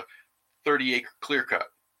out by a 30-acre clear cut.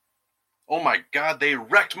 Oh my God, they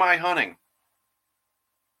wrecked my hunting.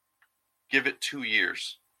 Give it 2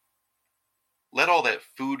 years. Let all that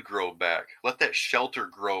food grow back. Let that shelter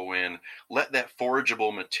grow in. Let that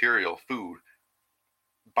forageable material, food,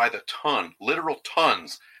 by the ton, literal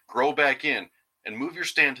tons, grow back in, and move your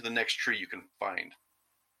stand to the next tree you can find.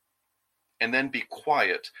 And then be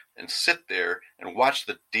quiet and sit there and watch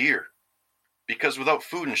the deer. Because without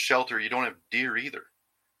food and shelter, you don't have deer either.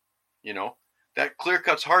 You know, that clear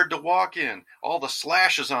cut's hard to walk in. All the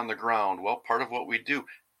slashes on the ground. Well, part of what we do,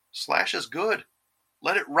 slash is good.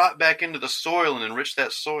 Let it rot back into the soil and enrich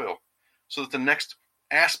that soil so that the next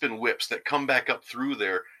aspen whips that come back up through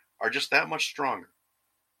there are just that much stronger.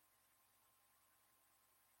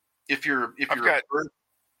 If you're a bird,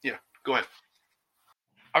 yeah, go ahead.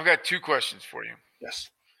 I've got 2 questions for you. Yes.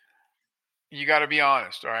 You got to be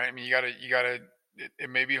honest, all right? I mean, you got to, it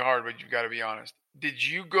may be hard, but you've got to be honest. Did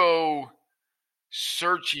you go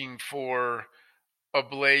searching for a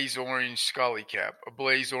blaze orange Scully cap, a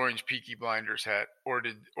blaze orange Peaky Blinders hat, or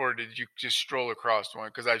did you just stroll across one?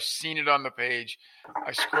 Because I've seen it on the page.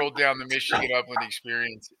 I scrolled down the Michigan Upland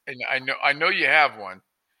Experience, and I know you have one.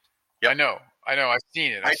 Yep. I know. I've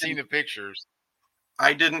seen it. I've seen the pictures.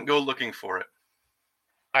 I didn't go looking for it.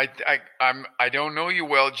 I don't know you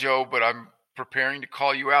well, Joe, but I'm preparing to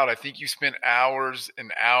call you out. I think you spent hours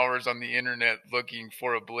and hours on the internet looking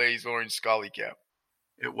for a blaze orange Scully cap.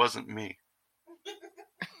 It wasn't me.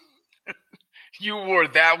 You wore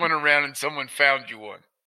that one around and someone found you one.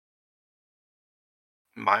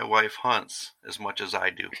 My wife hunts as much as I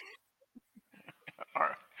do. All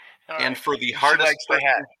right. And for the hardest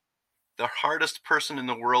person in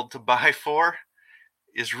the world to buy for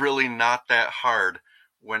is really not that hard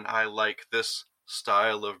when I like this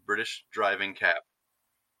style of British driving cap.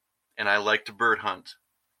 And I like to bird hunt.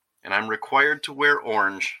 And I'm required to wear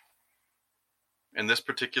orange. And this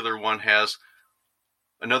particular one has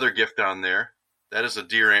another gift on there. That is a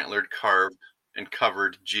deer antlered carved and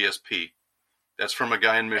covered GSP. That's from a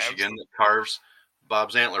guy in Michigan that carves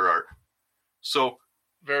Bob's antler art. So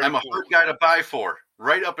I'm a hard guy to buy for,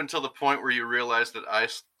 right up until the point where you realize that I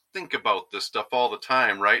think about this stuff all the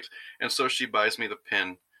time, right? And so she buys me the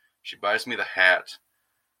pin. She buys me the hat.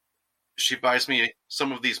 She buys me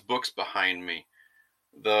some of these books behind me.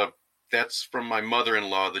 That's from my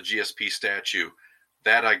mother-in-law, the GSP statue.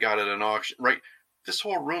 That I got at an auction, right? This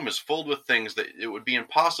whole room is filled with things that it would be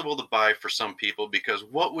impossible to buy for some people because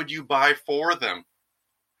what would you buy for them?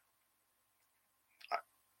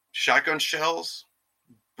 Shotgun shells?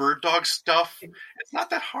 Bird dog stuff? It's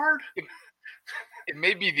not that hard. It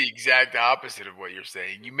may be the exact opposite of what you're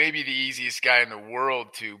saying. You may be the easiest guy in the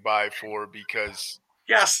world to buy for because...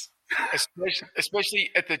 Yes.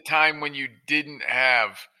 especially at the time when you didn't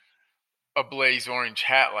have a blaze orange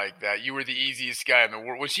hat like that. You were the easiest guy in the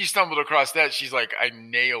world. When she stumbled across that, she's like, I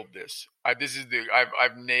nailed this. I've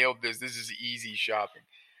nailed this. This is easy shopping.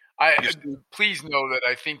 Please know that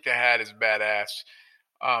I think the hat is badass.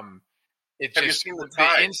 Have you seen the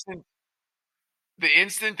tie? The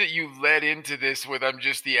instant that you led into this with I'm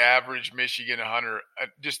just the average Michigan hunter,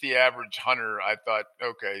 just the average hunter, I thought,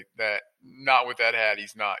 okay, that not with that hat,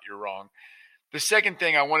 he's not. You're wrong. The second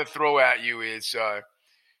thing I want to throw at you is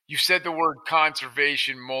you said the word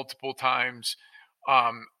conservation multiple times.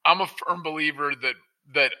 I'm a firm believer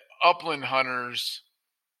that upland hunters,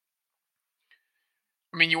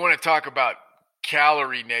 I mean, you want to talk about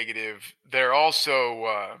calorie negative. They're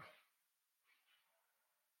also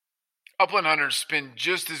upland hunters spend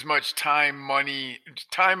just as much time, money,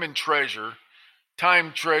 time and treasure,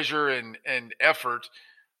 and effort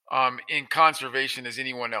in conservation as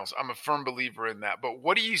anyone else. I'm a firm believer in that. But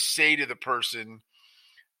what do you say to the person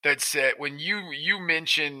that said, when you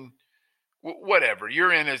mention whatever,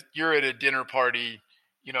 you're at a dinner party,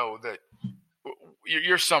 you know, that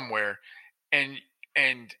you're somewhere and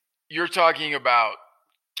you're talking about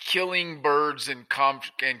killing birds and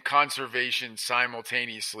conservation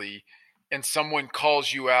simultaneously, and someone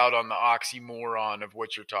calls you out on the oxymoron of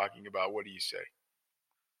what you're talking about, what do you say?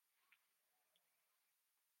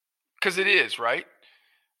 Because it is, right?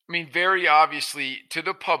 I mean, very obviously to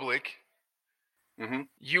the public,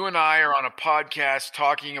 you and I are on a podcast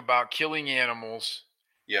talking about killing animals,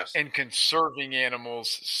 yes, and conserving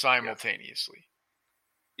animals simultaneously.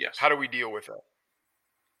 Yes. How do we deal with that?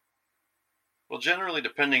 Well, generally,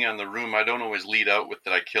 depending on the room, I don't always lead out with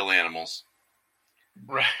that I kill animals.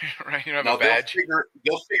 Right. You don't have Now, a badge.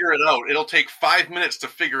 they'll figure it out. It'll take 5 minutes to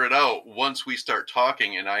figure it out once we start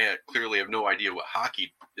talking, and I clearly have no idea what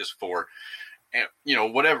hockey is for. And,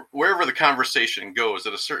 wherever the conversation goes,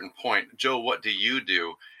 at a certain point, Joe, what do you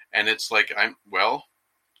do? And it's like,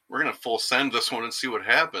 we're going to full send this one and see what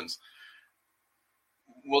happens.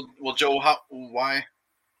 Well, Joe, why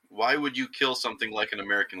would you kill something like an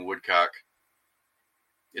American woodcock?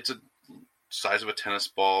 It's a size of a tennis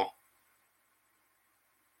ball.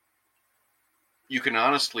 You can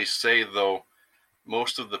honestly say, though,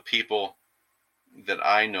 most of the people that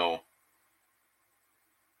I know,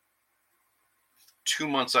 2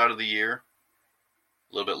 months out of the year,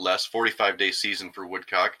 a little bit less, 45-day season for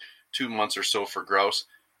woodcock, 2 months or so for grouse.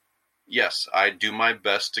 Yes, I do my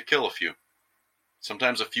best to kill a few,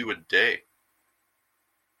 sometimes a few a day.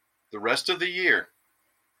 The rest of the year,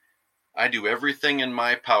 I do everything in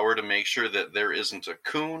my power to make sure that there isn't a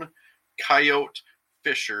coon, coyote,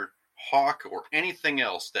 fisher, hawk, or anything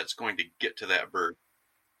else that's going to get to that bird.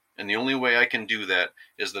 And the only way I can do that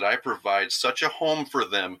is that I provide such a home for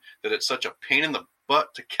them that it's such a pain in the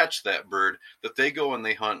butt to catch that bird that they go and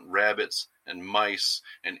they hunt rabbits and mice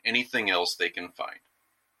and anything else they can find.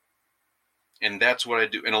 And that's what I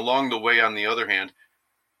do. And along the way, on the other hand,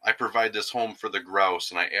 I provide this home for the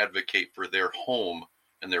grouse, and I advocate for their home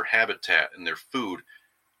and their habitat and their food.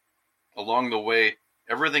 Along the way,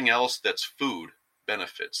 everything else that's food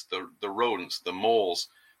benefits. The rodents, the moles,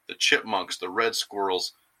 the chipmunks, the red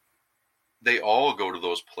squirrels, they all go to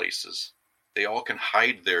those places. They all can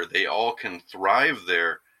hide there. They all can thrive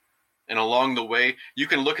there. And along the way, you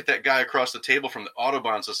can look at that guy across the table from the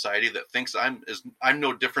Audubon Society that thinks I'm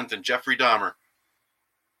no different than Jeffrey Dahmer.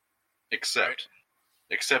 Except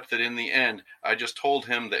that in the end, I just told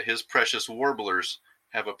him that his precious warblers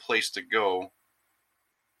have a place to go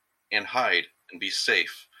and hide and be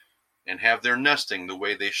safe and have their nesting the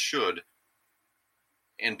way they should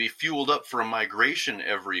and be fueled up for a migration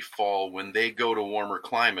every fall when they go to warmer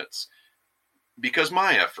climates. Because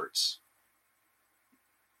my efforts,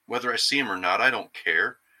 whether I see them or not, I don't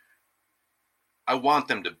care. I want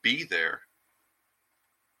them to be there.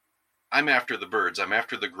 I'm after the birds. I'm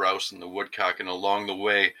after the grouse and the woodcock, and along the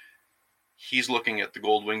way, he's looking at the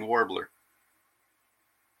gold-winged warbler.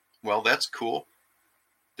 Well, that's cool.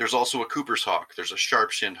 There's also a Cooper's hawk. There's a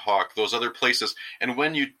sharp-shinned hawk, those other places. And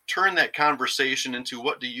when you turn that conversation into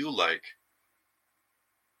what do you like?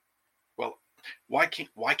 Well, why can't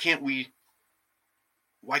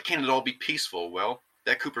it all be peaceful? Well,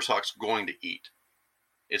 that Cooper's hawk's going to eat.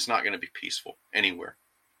 It's not going to be peaceful anywhere.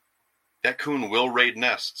 That coon will raid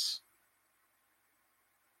nests.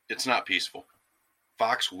 It's not peaceful.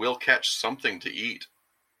 Fox will catch something to eat.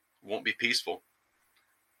 It won't be peaceful.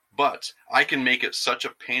 But I can make it such a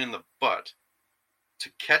pain in the butt to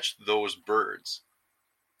catch those birds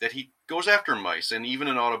that he goes after mice, and even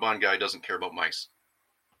an Audubon guy doesn't care about mice.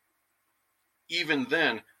 Even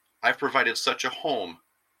then, I've provided such a home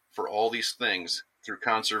for all these things through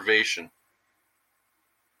conservation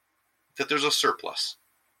that there's a surplus.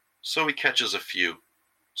 So he catches a few.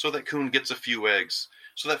 So that coon gets a few eggs.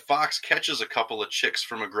 So that fox catches a couple of chicks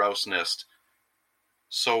from a grouse nest.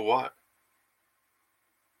 So what?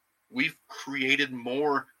 We've created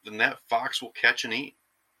more than that fox will catch and eat.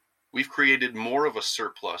 We've created more of a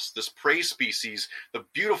surplus. This prey species, the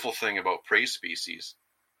beautiful thing about prey species,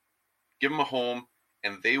 give them a home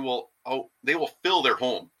and they will fill their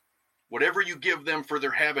home. Whatever you give them for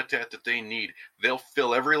their habitat that they need, they'll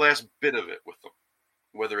fill every last bit of it with them.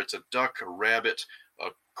 Whether it's a duck, a rabbit,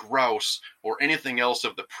 a grouse, or anything else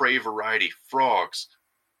of the prey variety, frogs.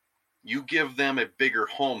 You give them a bigger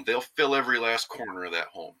home, they'll fill every last corner of that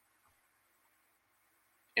home.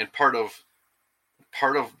 And part of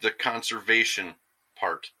the conservation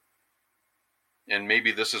part, and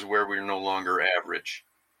maybe this is where we're no longer average,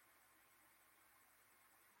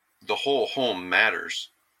 the whole home matters.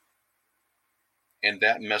 And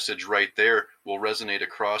that message right there will resonate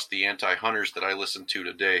across the anti-hunters that I listened to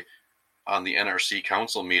today on the NRC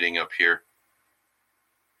council meeting up here.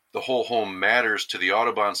 The whole home matters to the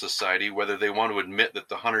Audubon Society, whether they want to admit that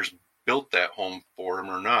the hunters built that home for them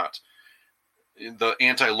or not. The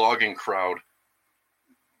anti-logging crowd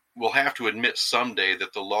will have to admit someday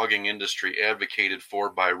that the logging industry advocated for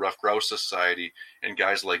by Rough Grouse Society and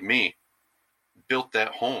guys like me built that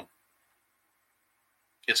home.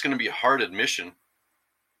 It's going to be a hard admission,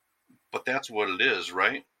 but that's what it is,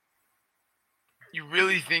 right? You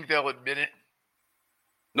really think they'll admit it?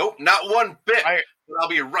 Nope, not one bit. But I'll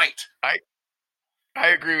be right. I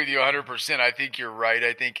agree with you 100%. I think you're right.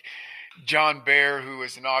 I think John Bear, who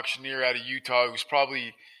is an auctioneer out of Utah, who's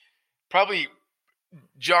probably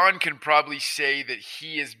John can probably say that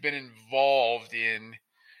he has been involved in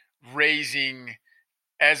raising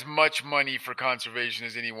as much money for conservation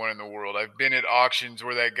as anyone in the world. I've been at auctions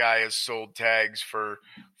where that guy has sold tags for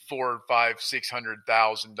 $400,000, $500,000,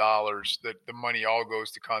 $600,000. That the money all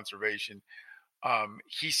goes to conservation.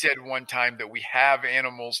 He said one time that we have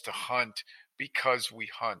animals to hunt because we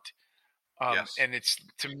hunt. Yes. And it's,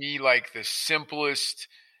 to me, like the simplest,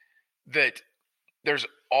 that there's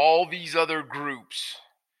all these other groups.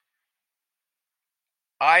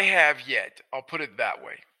 I'll put it that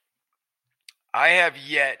way, I have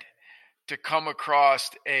yet to come across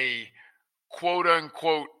a quote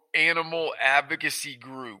unquote animal advocacy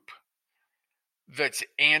group that's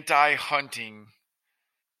anti-hunting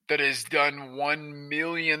that has done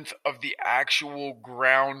 1/1,000,000th of the actual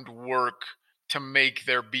groundwork to make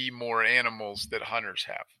there be more animals that hunters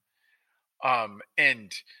have.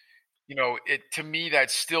 And to me,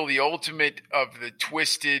 that's still the ultimate of the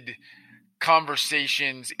twisted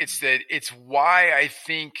conversations. It's why I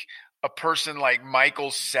think a person like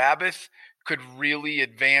Michael Sabbath could really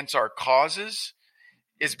advance our causes,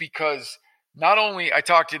 is because not only, I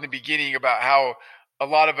talked in the beginning about how a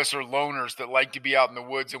lot of us are loners that like to be out in the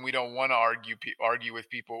woods and we don't want to argue with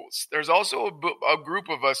people. There's also a group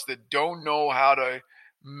of us that don't know how to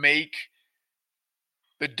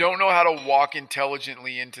walk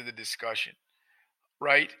intelligently into the discussion,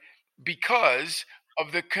 right? Because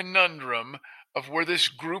of the conundrum of where this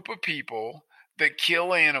group of people that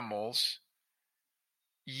kill animals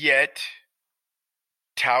yet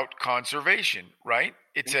tout conservation, right?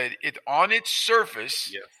 It on its surface,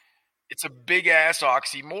 Yes. it's a big ass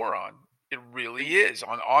oxymoron. It really is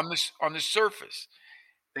on the surface.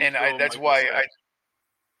 That's why I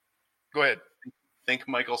go ahead. Think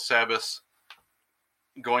Michael Sabbath,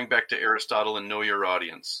 going back to Aristotle and know your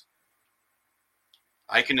audience.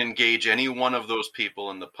 I can engage any one of those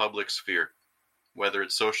people in the public sphere, whether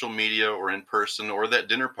it's social media or in person or that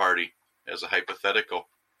dinner party as a hypothetical.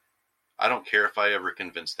 I don't care if I ever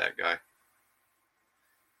convince that guy.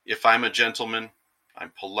 If I'm a gentleman,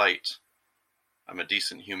 I'm polite. I'm a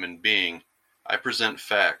decent human being. I present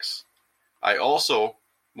facts. I also,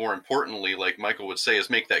 more importantly, like Michael would say, is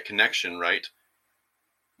make that connection, right?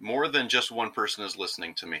 More than just one person is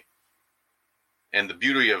listening to me. And the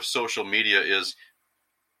beauty of social media is,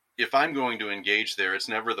 if I'm going to engage there, it's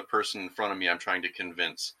never the person in front of me I'm trying to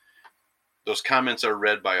convince. Those comments are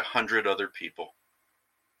read by 100 other people.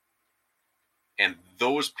 And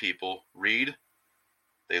those people read,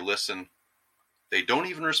 they listen, they don't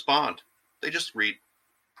even respond. They just read.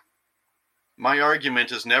 My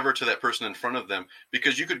argument is never to that person in front of them,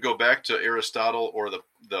 because you could go back to Aristotle or the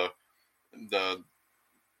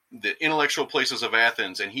intellectual places of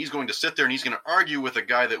Athens, and he's going to sit there and he's going to argue with a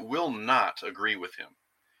guy that will not agree with him.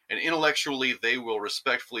 And intellectually, they will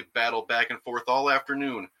respectfully battle back and forth all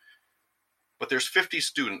afternoon. But there's 50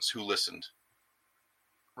 students who listened.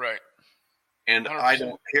 Right. And 100%. I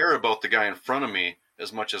don't care about the guy in front of me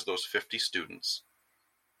as much as those 50 students.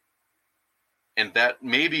 And that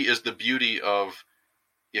maybe is the beauty of,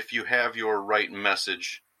 if you have your right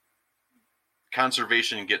message,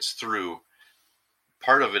 conservation gets through.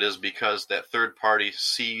 Part of it is because that third party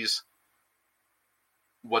sees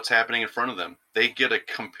what's happening in front of them. They get a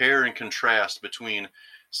compare and contrast between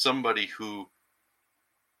somebody who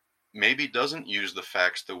maybe doesn't use the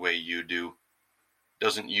facts the way you do,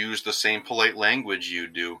 doesn't use the same polite language you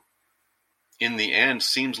do, in the end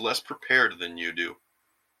seems less prepared than you do.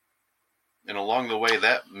 And along the way,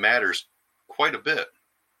 that matters quite a bit.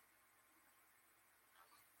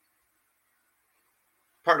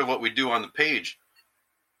 Part of what we do on the page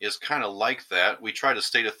is kind of like that. We try to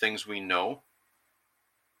state the things we know,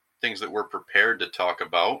 things that we're prepared to talk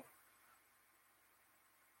about.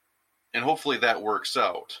 And hopefully that works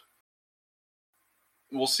out.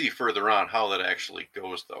 We'll see further on how that actually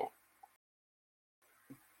goes, though.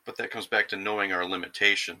 But that comes back to knowing our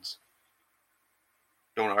limitations.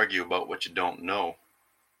 Don't argue about what you don't know.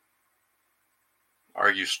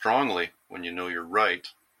 Argue strongly when you know you're right.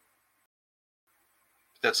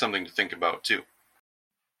 That's something to think about, too.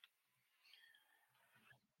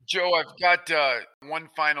 Joe, I've got one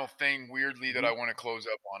final thing, weirdly, that I want to close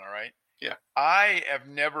up on, all right? Yeah. I have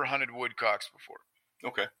never hunted woodcocks before.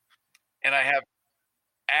 Okay. And I have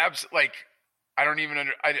I don't even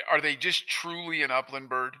are they just truly an upland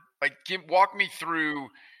bird? Like, walk me through,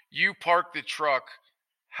 you park the truck,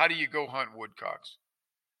 how do you go hunt woodcocks?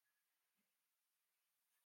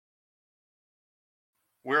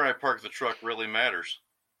 Where I park the truck really matters.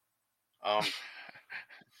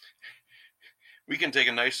 We can take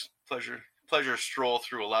a nice pleasure stroll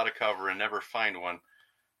through a lot of cover and never find one.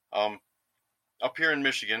 Up here in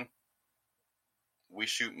Michigan, we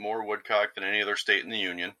shoot more woodcock than any other state in the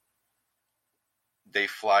Union. They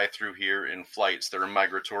fly through here in flights. They're a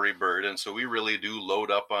migratory bird, and so we really do load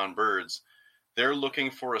up on birds. They're looking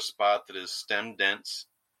for a spot that is stem dense,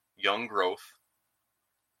 young growth.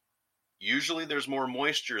 Usually there's more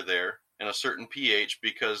moisture there and a certain pH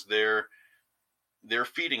because their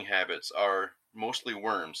feeding habits are mostly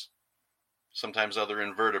worms, sometimes other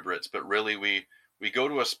invertebrates, but really we go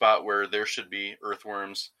to a spot where there should be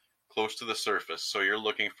earthworms close to the surface. So you're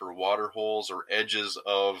looking for water holes or edges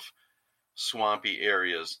of swampy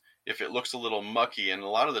areas. If it looks a little mucky, and a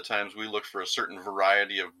lot of the times we look for a certain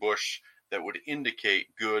variety of bush that would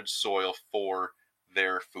indicate good soil for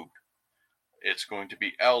their food. It's going to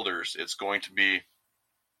be elders. It's going to be,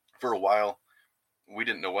 for a while, we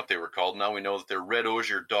didn't know what they were called. Now we know that they're red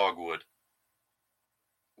osier dogwood.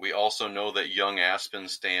 We also know that young aspen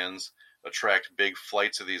stands attract big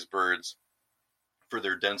flights of these birds for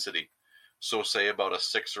their density. So say about a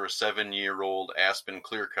 6 or a 7 year old aspen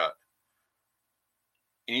clear cut,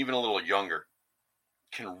 and even a little younger,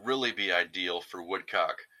 can really be ideal for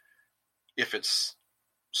woodcock. If it's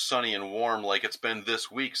sunny and warm like it's been this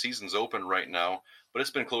week, season's open right now, but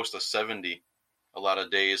it's been close to 70 a lot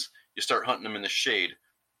of days, you start hunting them in the shade.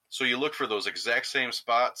 So you look for those exact same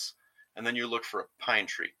spots, and then you look for a pine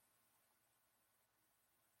tree.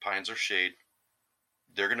 Pines are shade.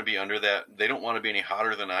 They're going to be under that. They don't want to be any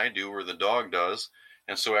hotter than I do or the dog does.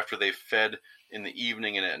 And so after they've fed in the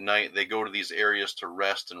evening and at night, they go to these areas to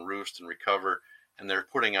rest and roost and recover. And they're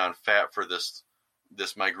putting on fat for this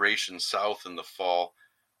migration south in the fall.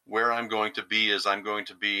 Where I'm going to be is I'm going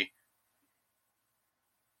to be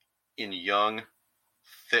in young,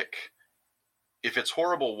 thick. If it's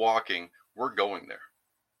horrible walking, we're going there.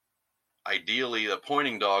 Ideally, a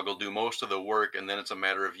pointing dog will do most of the work, and then it's a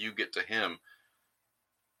matter of you get to him.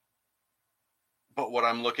 But what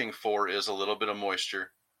I'm looking for is a little bit of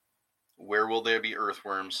moisture. Where will there be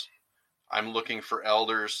earthworms? I'm looking for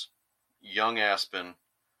elders, young aspen,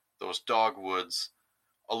 those dogwoods.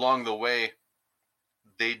 Along the way,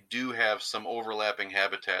 they do have some overlapping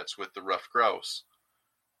habitats with the ruffed grouse,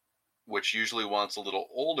 which usually wants a little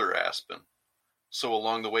older aspen. So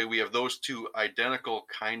along the way, we have those two identical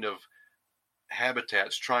kind of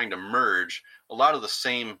habitats trying to merge. A lot of the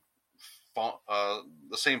same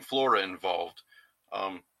flora involved.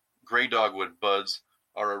 Gray dogwood buds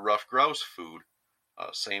are a ruffed grouse food.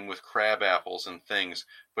 Same with crab apples and things.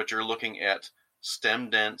 But you're looking at stem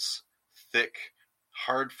dense, thick,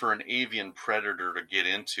 hard for an avian predator to get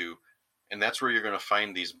into. And that's where you're going to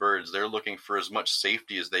find these birds. They're looking for as much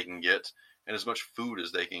safety as they can get and as much food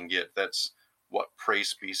as they can get. That's what prey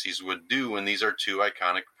species would do. And these are two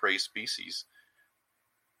iconic prey species.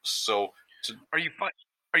 So Are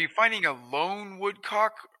you finding a lone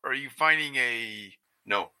woodcock, or are you finding a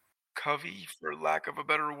covey, for lack of a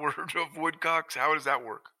better word, of woodcocks? How does that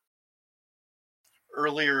work?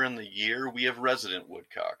 Earlier in the year, we have resident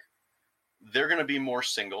woodcock. They're going to be more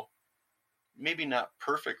single, maybe not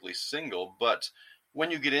perfectly single, but when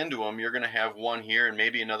you get into them, you're going to have one here and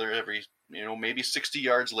maybe another every, maybe 60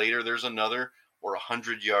 yards later, there's another, or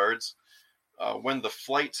 100 yards. When the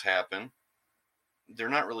flights happen, they're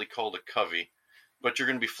not really called a covey, but you're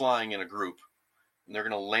going to be flying in a group, and they're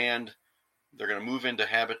going to land. They're going to move into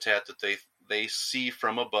habitat that they see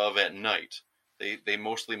from above at night. They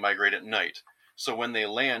mostly migrate at night. So when they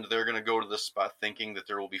land, they're going to go to the spot thinking that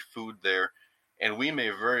there will be food there. And we may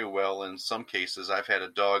very well, in some cases, I've had a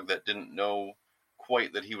dog that didn't know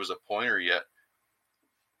quite that he was a pointer yet,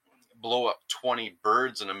 blow up 20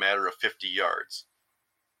 birds in a matter of 50 yards.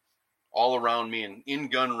 All around me and in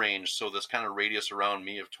gun range, so this kind of radius around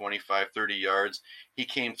me of 25, 30 yards, he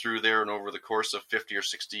came through there, and over the course of 50 or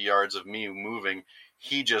 60 yards of me moving,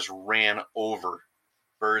 he just ran over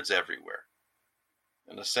birds everywhere.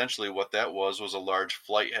 And essentially what that was a large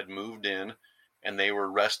flight had moved in, and they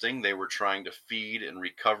were resting. They were trying to feed and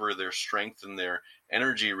recover their strength and their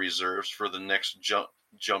energy reserves for the next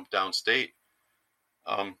jump down state.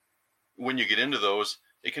 When you get into those,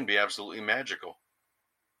 it can be absolutely magical.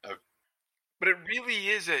 But it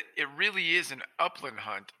really is an upland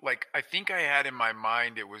hunt. Like, I think I had in my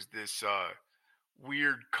mind, it was this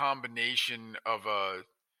weird combination of I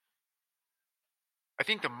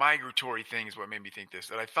think the migratory thing is what made me think this.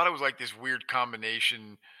 That I thought it was like this weird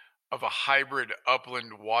combination of a hybrid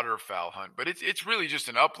upland waterfowl hunt, but it's really just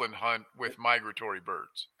an upland hunt with migratory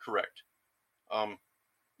birds. Correct.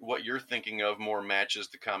 What you're thinking of more matches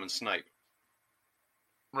the common snipe.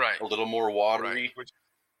 Right. A little more watery. Right.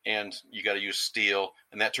 and you got to use steel,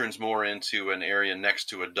 and that turns more into an area next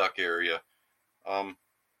to a duck area.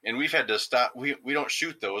 And we've had to stop. We don't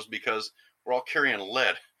shoot those because we're all carrying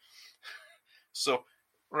lead. So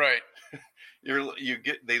Right.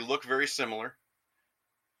 they look very similar.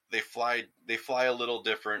 They fly a little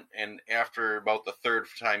different, and after about the third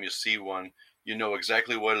time you see one, you know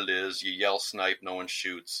exactly what it is. You yell snipe, no one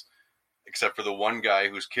shoots, except for the one guy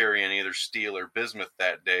who's carrying either steel or bismuth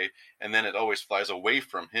that day, and then it always flies away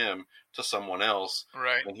from him to someone else.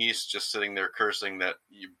 Right. And he's just sitting there cursing that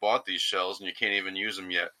you bought these shells and you can't even use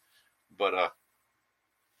them yet. But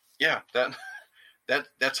yeah,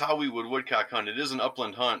 that's how we would woodcock hunt. It is an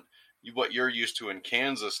upland hunt. What you're used to in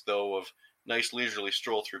Kansas, though, of nice leisurely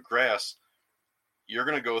stroll through grass, you're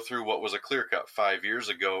going to go through what was a clear cut 5 years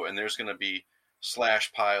ago, and there's going to be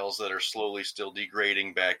slash piles that are slowly still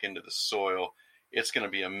degrading back into the soil. It's going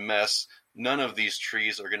to be a mess. None of these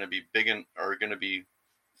trees are going to be big and are going to be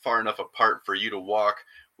far enough apart for you to walk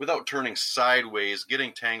without turning sideways,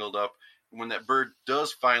 getting tangled up. When that bird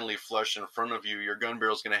does finally flush in front of you, your gun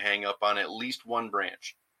barrel is going to hang up on at least one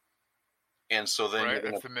branch. And so then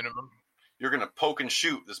that's the minimum. You're going to poke and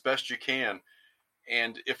shoot as best you can.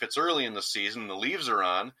 And if it's early in the season, the leaves are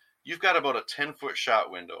on, you've got about a 10-foot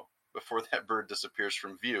shot window before that bird disappears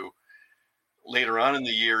from view. Later on in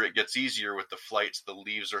the year, it gets easier with the flights. The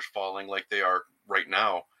leaves are falling like they are right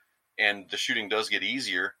now, and the shooting does get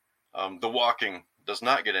easier. The walking does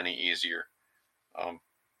not get any easier.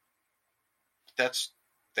 That's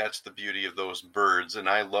the beauty of those birds, and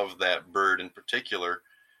I love that bird in particular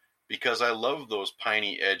because I love those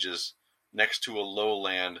piney edges next to a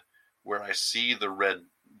lowland where I see the red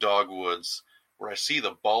dogwoods, where I see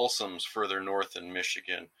the balsams further north in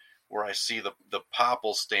Michigan, where I see the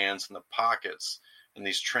popple stands and the pockets and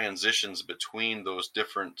these transitions between those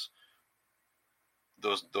different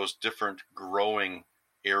growing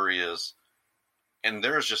areas. And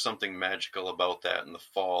there's just something magical about that in the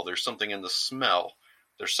fall. There's something in the smell.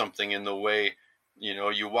 There's something in the way,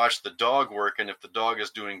 you watch the dog work, and if the dog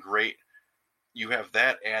is doing great, you have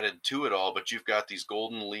that added to it all, but you've got these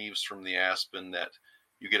golden leaves from the aspen that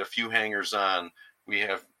you get a few hangers on. We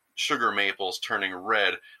have sugar maples turning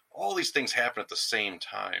red. All these things happen at the same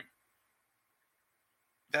time.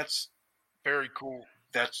 That's very cool.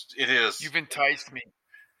 It is. You've enticed me.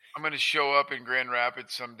 I'm going to show up in Grand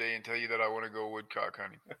Rapids someday and tell you that I want to go woodcock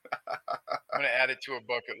hunting. I'm going to add it to a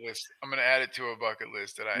bucket list.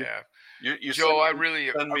 That I have. You Joe,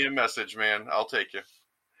 send me a message, man. I'll take you.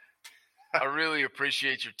 I really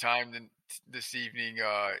appreciate your time this evening.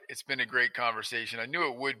 It's been a great conversation. I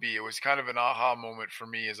knew it would be. It was kind of an aha moment for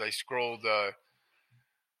me as I scrolled, your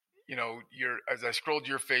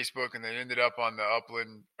Facebook and then ended up on the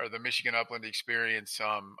Upland or the Michigan Upland Experience.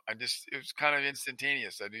 It was kind of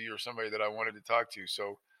instantaneous. I knew you were somebody that I wanted to talk to.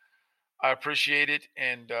 So I appreciate it.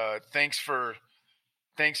 And thanks for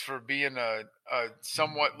being a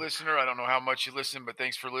somewhat listener. I don't know how much you listen, but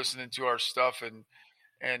thanks for listening to our stuff.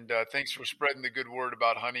 And thanks for spreading the good word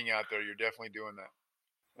about hunting out there. You're definitely doing that.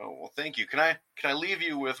 Oh, well, thank you. Can I leave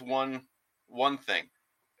you with one thing?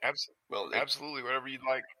 Absolutely. Well, absolutely. Whatever you'd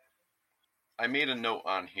like. I made a note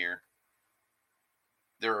on here.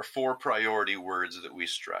 There are 4 priority words that we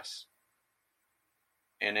stress.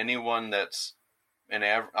 And anyone that's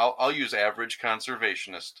I'll use average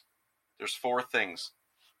conservationist. There's 4 things.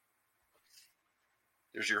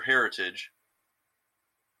 There's your heritage.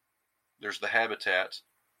 There's the habitat.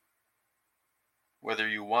 Whether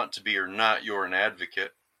you want to be or not, you're an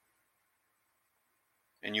advocate.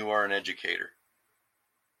 And you are an educator.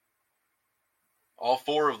 All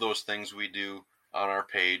 4 of those things we do on our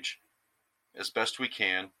page as best we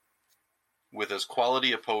can with as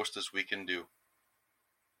quality a post as we can do.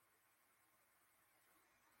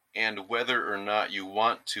 And whether or not you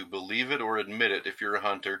want to believe it or admit it, if you're a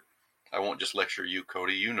hunter, I won't just lecture you,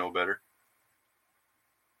 Cody, you know better.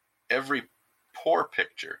 Every poor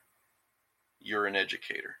picture, you're an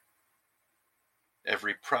educator.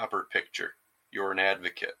 Every proper picture, you're an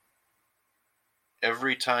advocate.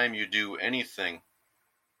 Every time you do anything,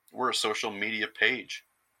 we're a social media page.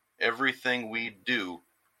 Everything we do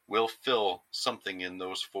will fill something in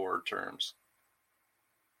those 4 terms.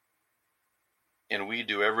 And we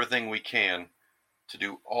do everything we can to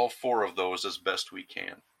do all 4 of those as best we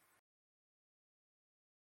can.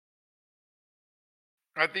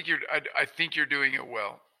 I think you're doing it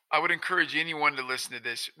well. I would encourage anyone to listen to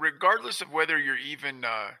this, regardless of whether you're even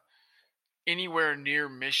anywhere near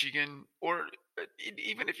Michigan or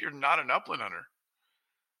even if you're not an upland hunter.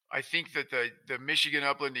 I think that the Michigan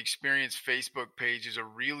Upland Experience Facebook page is a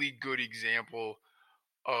really good example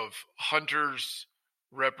of hunters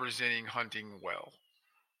representing hunting well.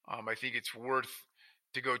 I think it's worth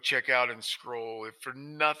to go check out and scroll, if for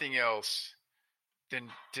nothing else, than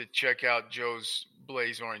to check out Joe's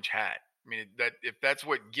Blaze Orange hat. I mean, that if that's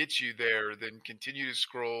what gets you there, then continue to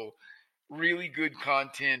scroll. Really good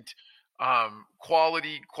content,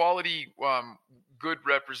 quality, good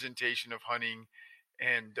representation of hunting,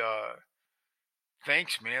 and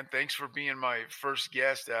thanks, man. Thanks for being my first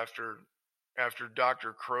guest after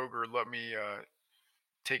Dr. Kroger let me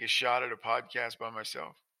take a shot at a podcast by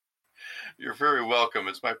myself. You're very welcome.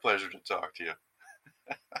 It's my pleasure to talk to you.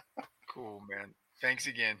 Cool, man. Thanks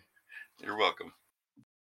again. You're welcome.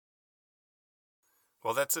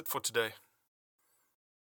 Well, that's it for today.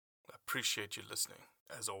 I appreciate you listening,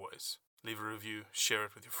 as always. Leave a review, share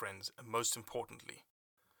it with your friends, and most importantly,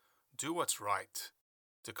 do what's right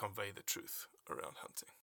to convey the truth around hunting.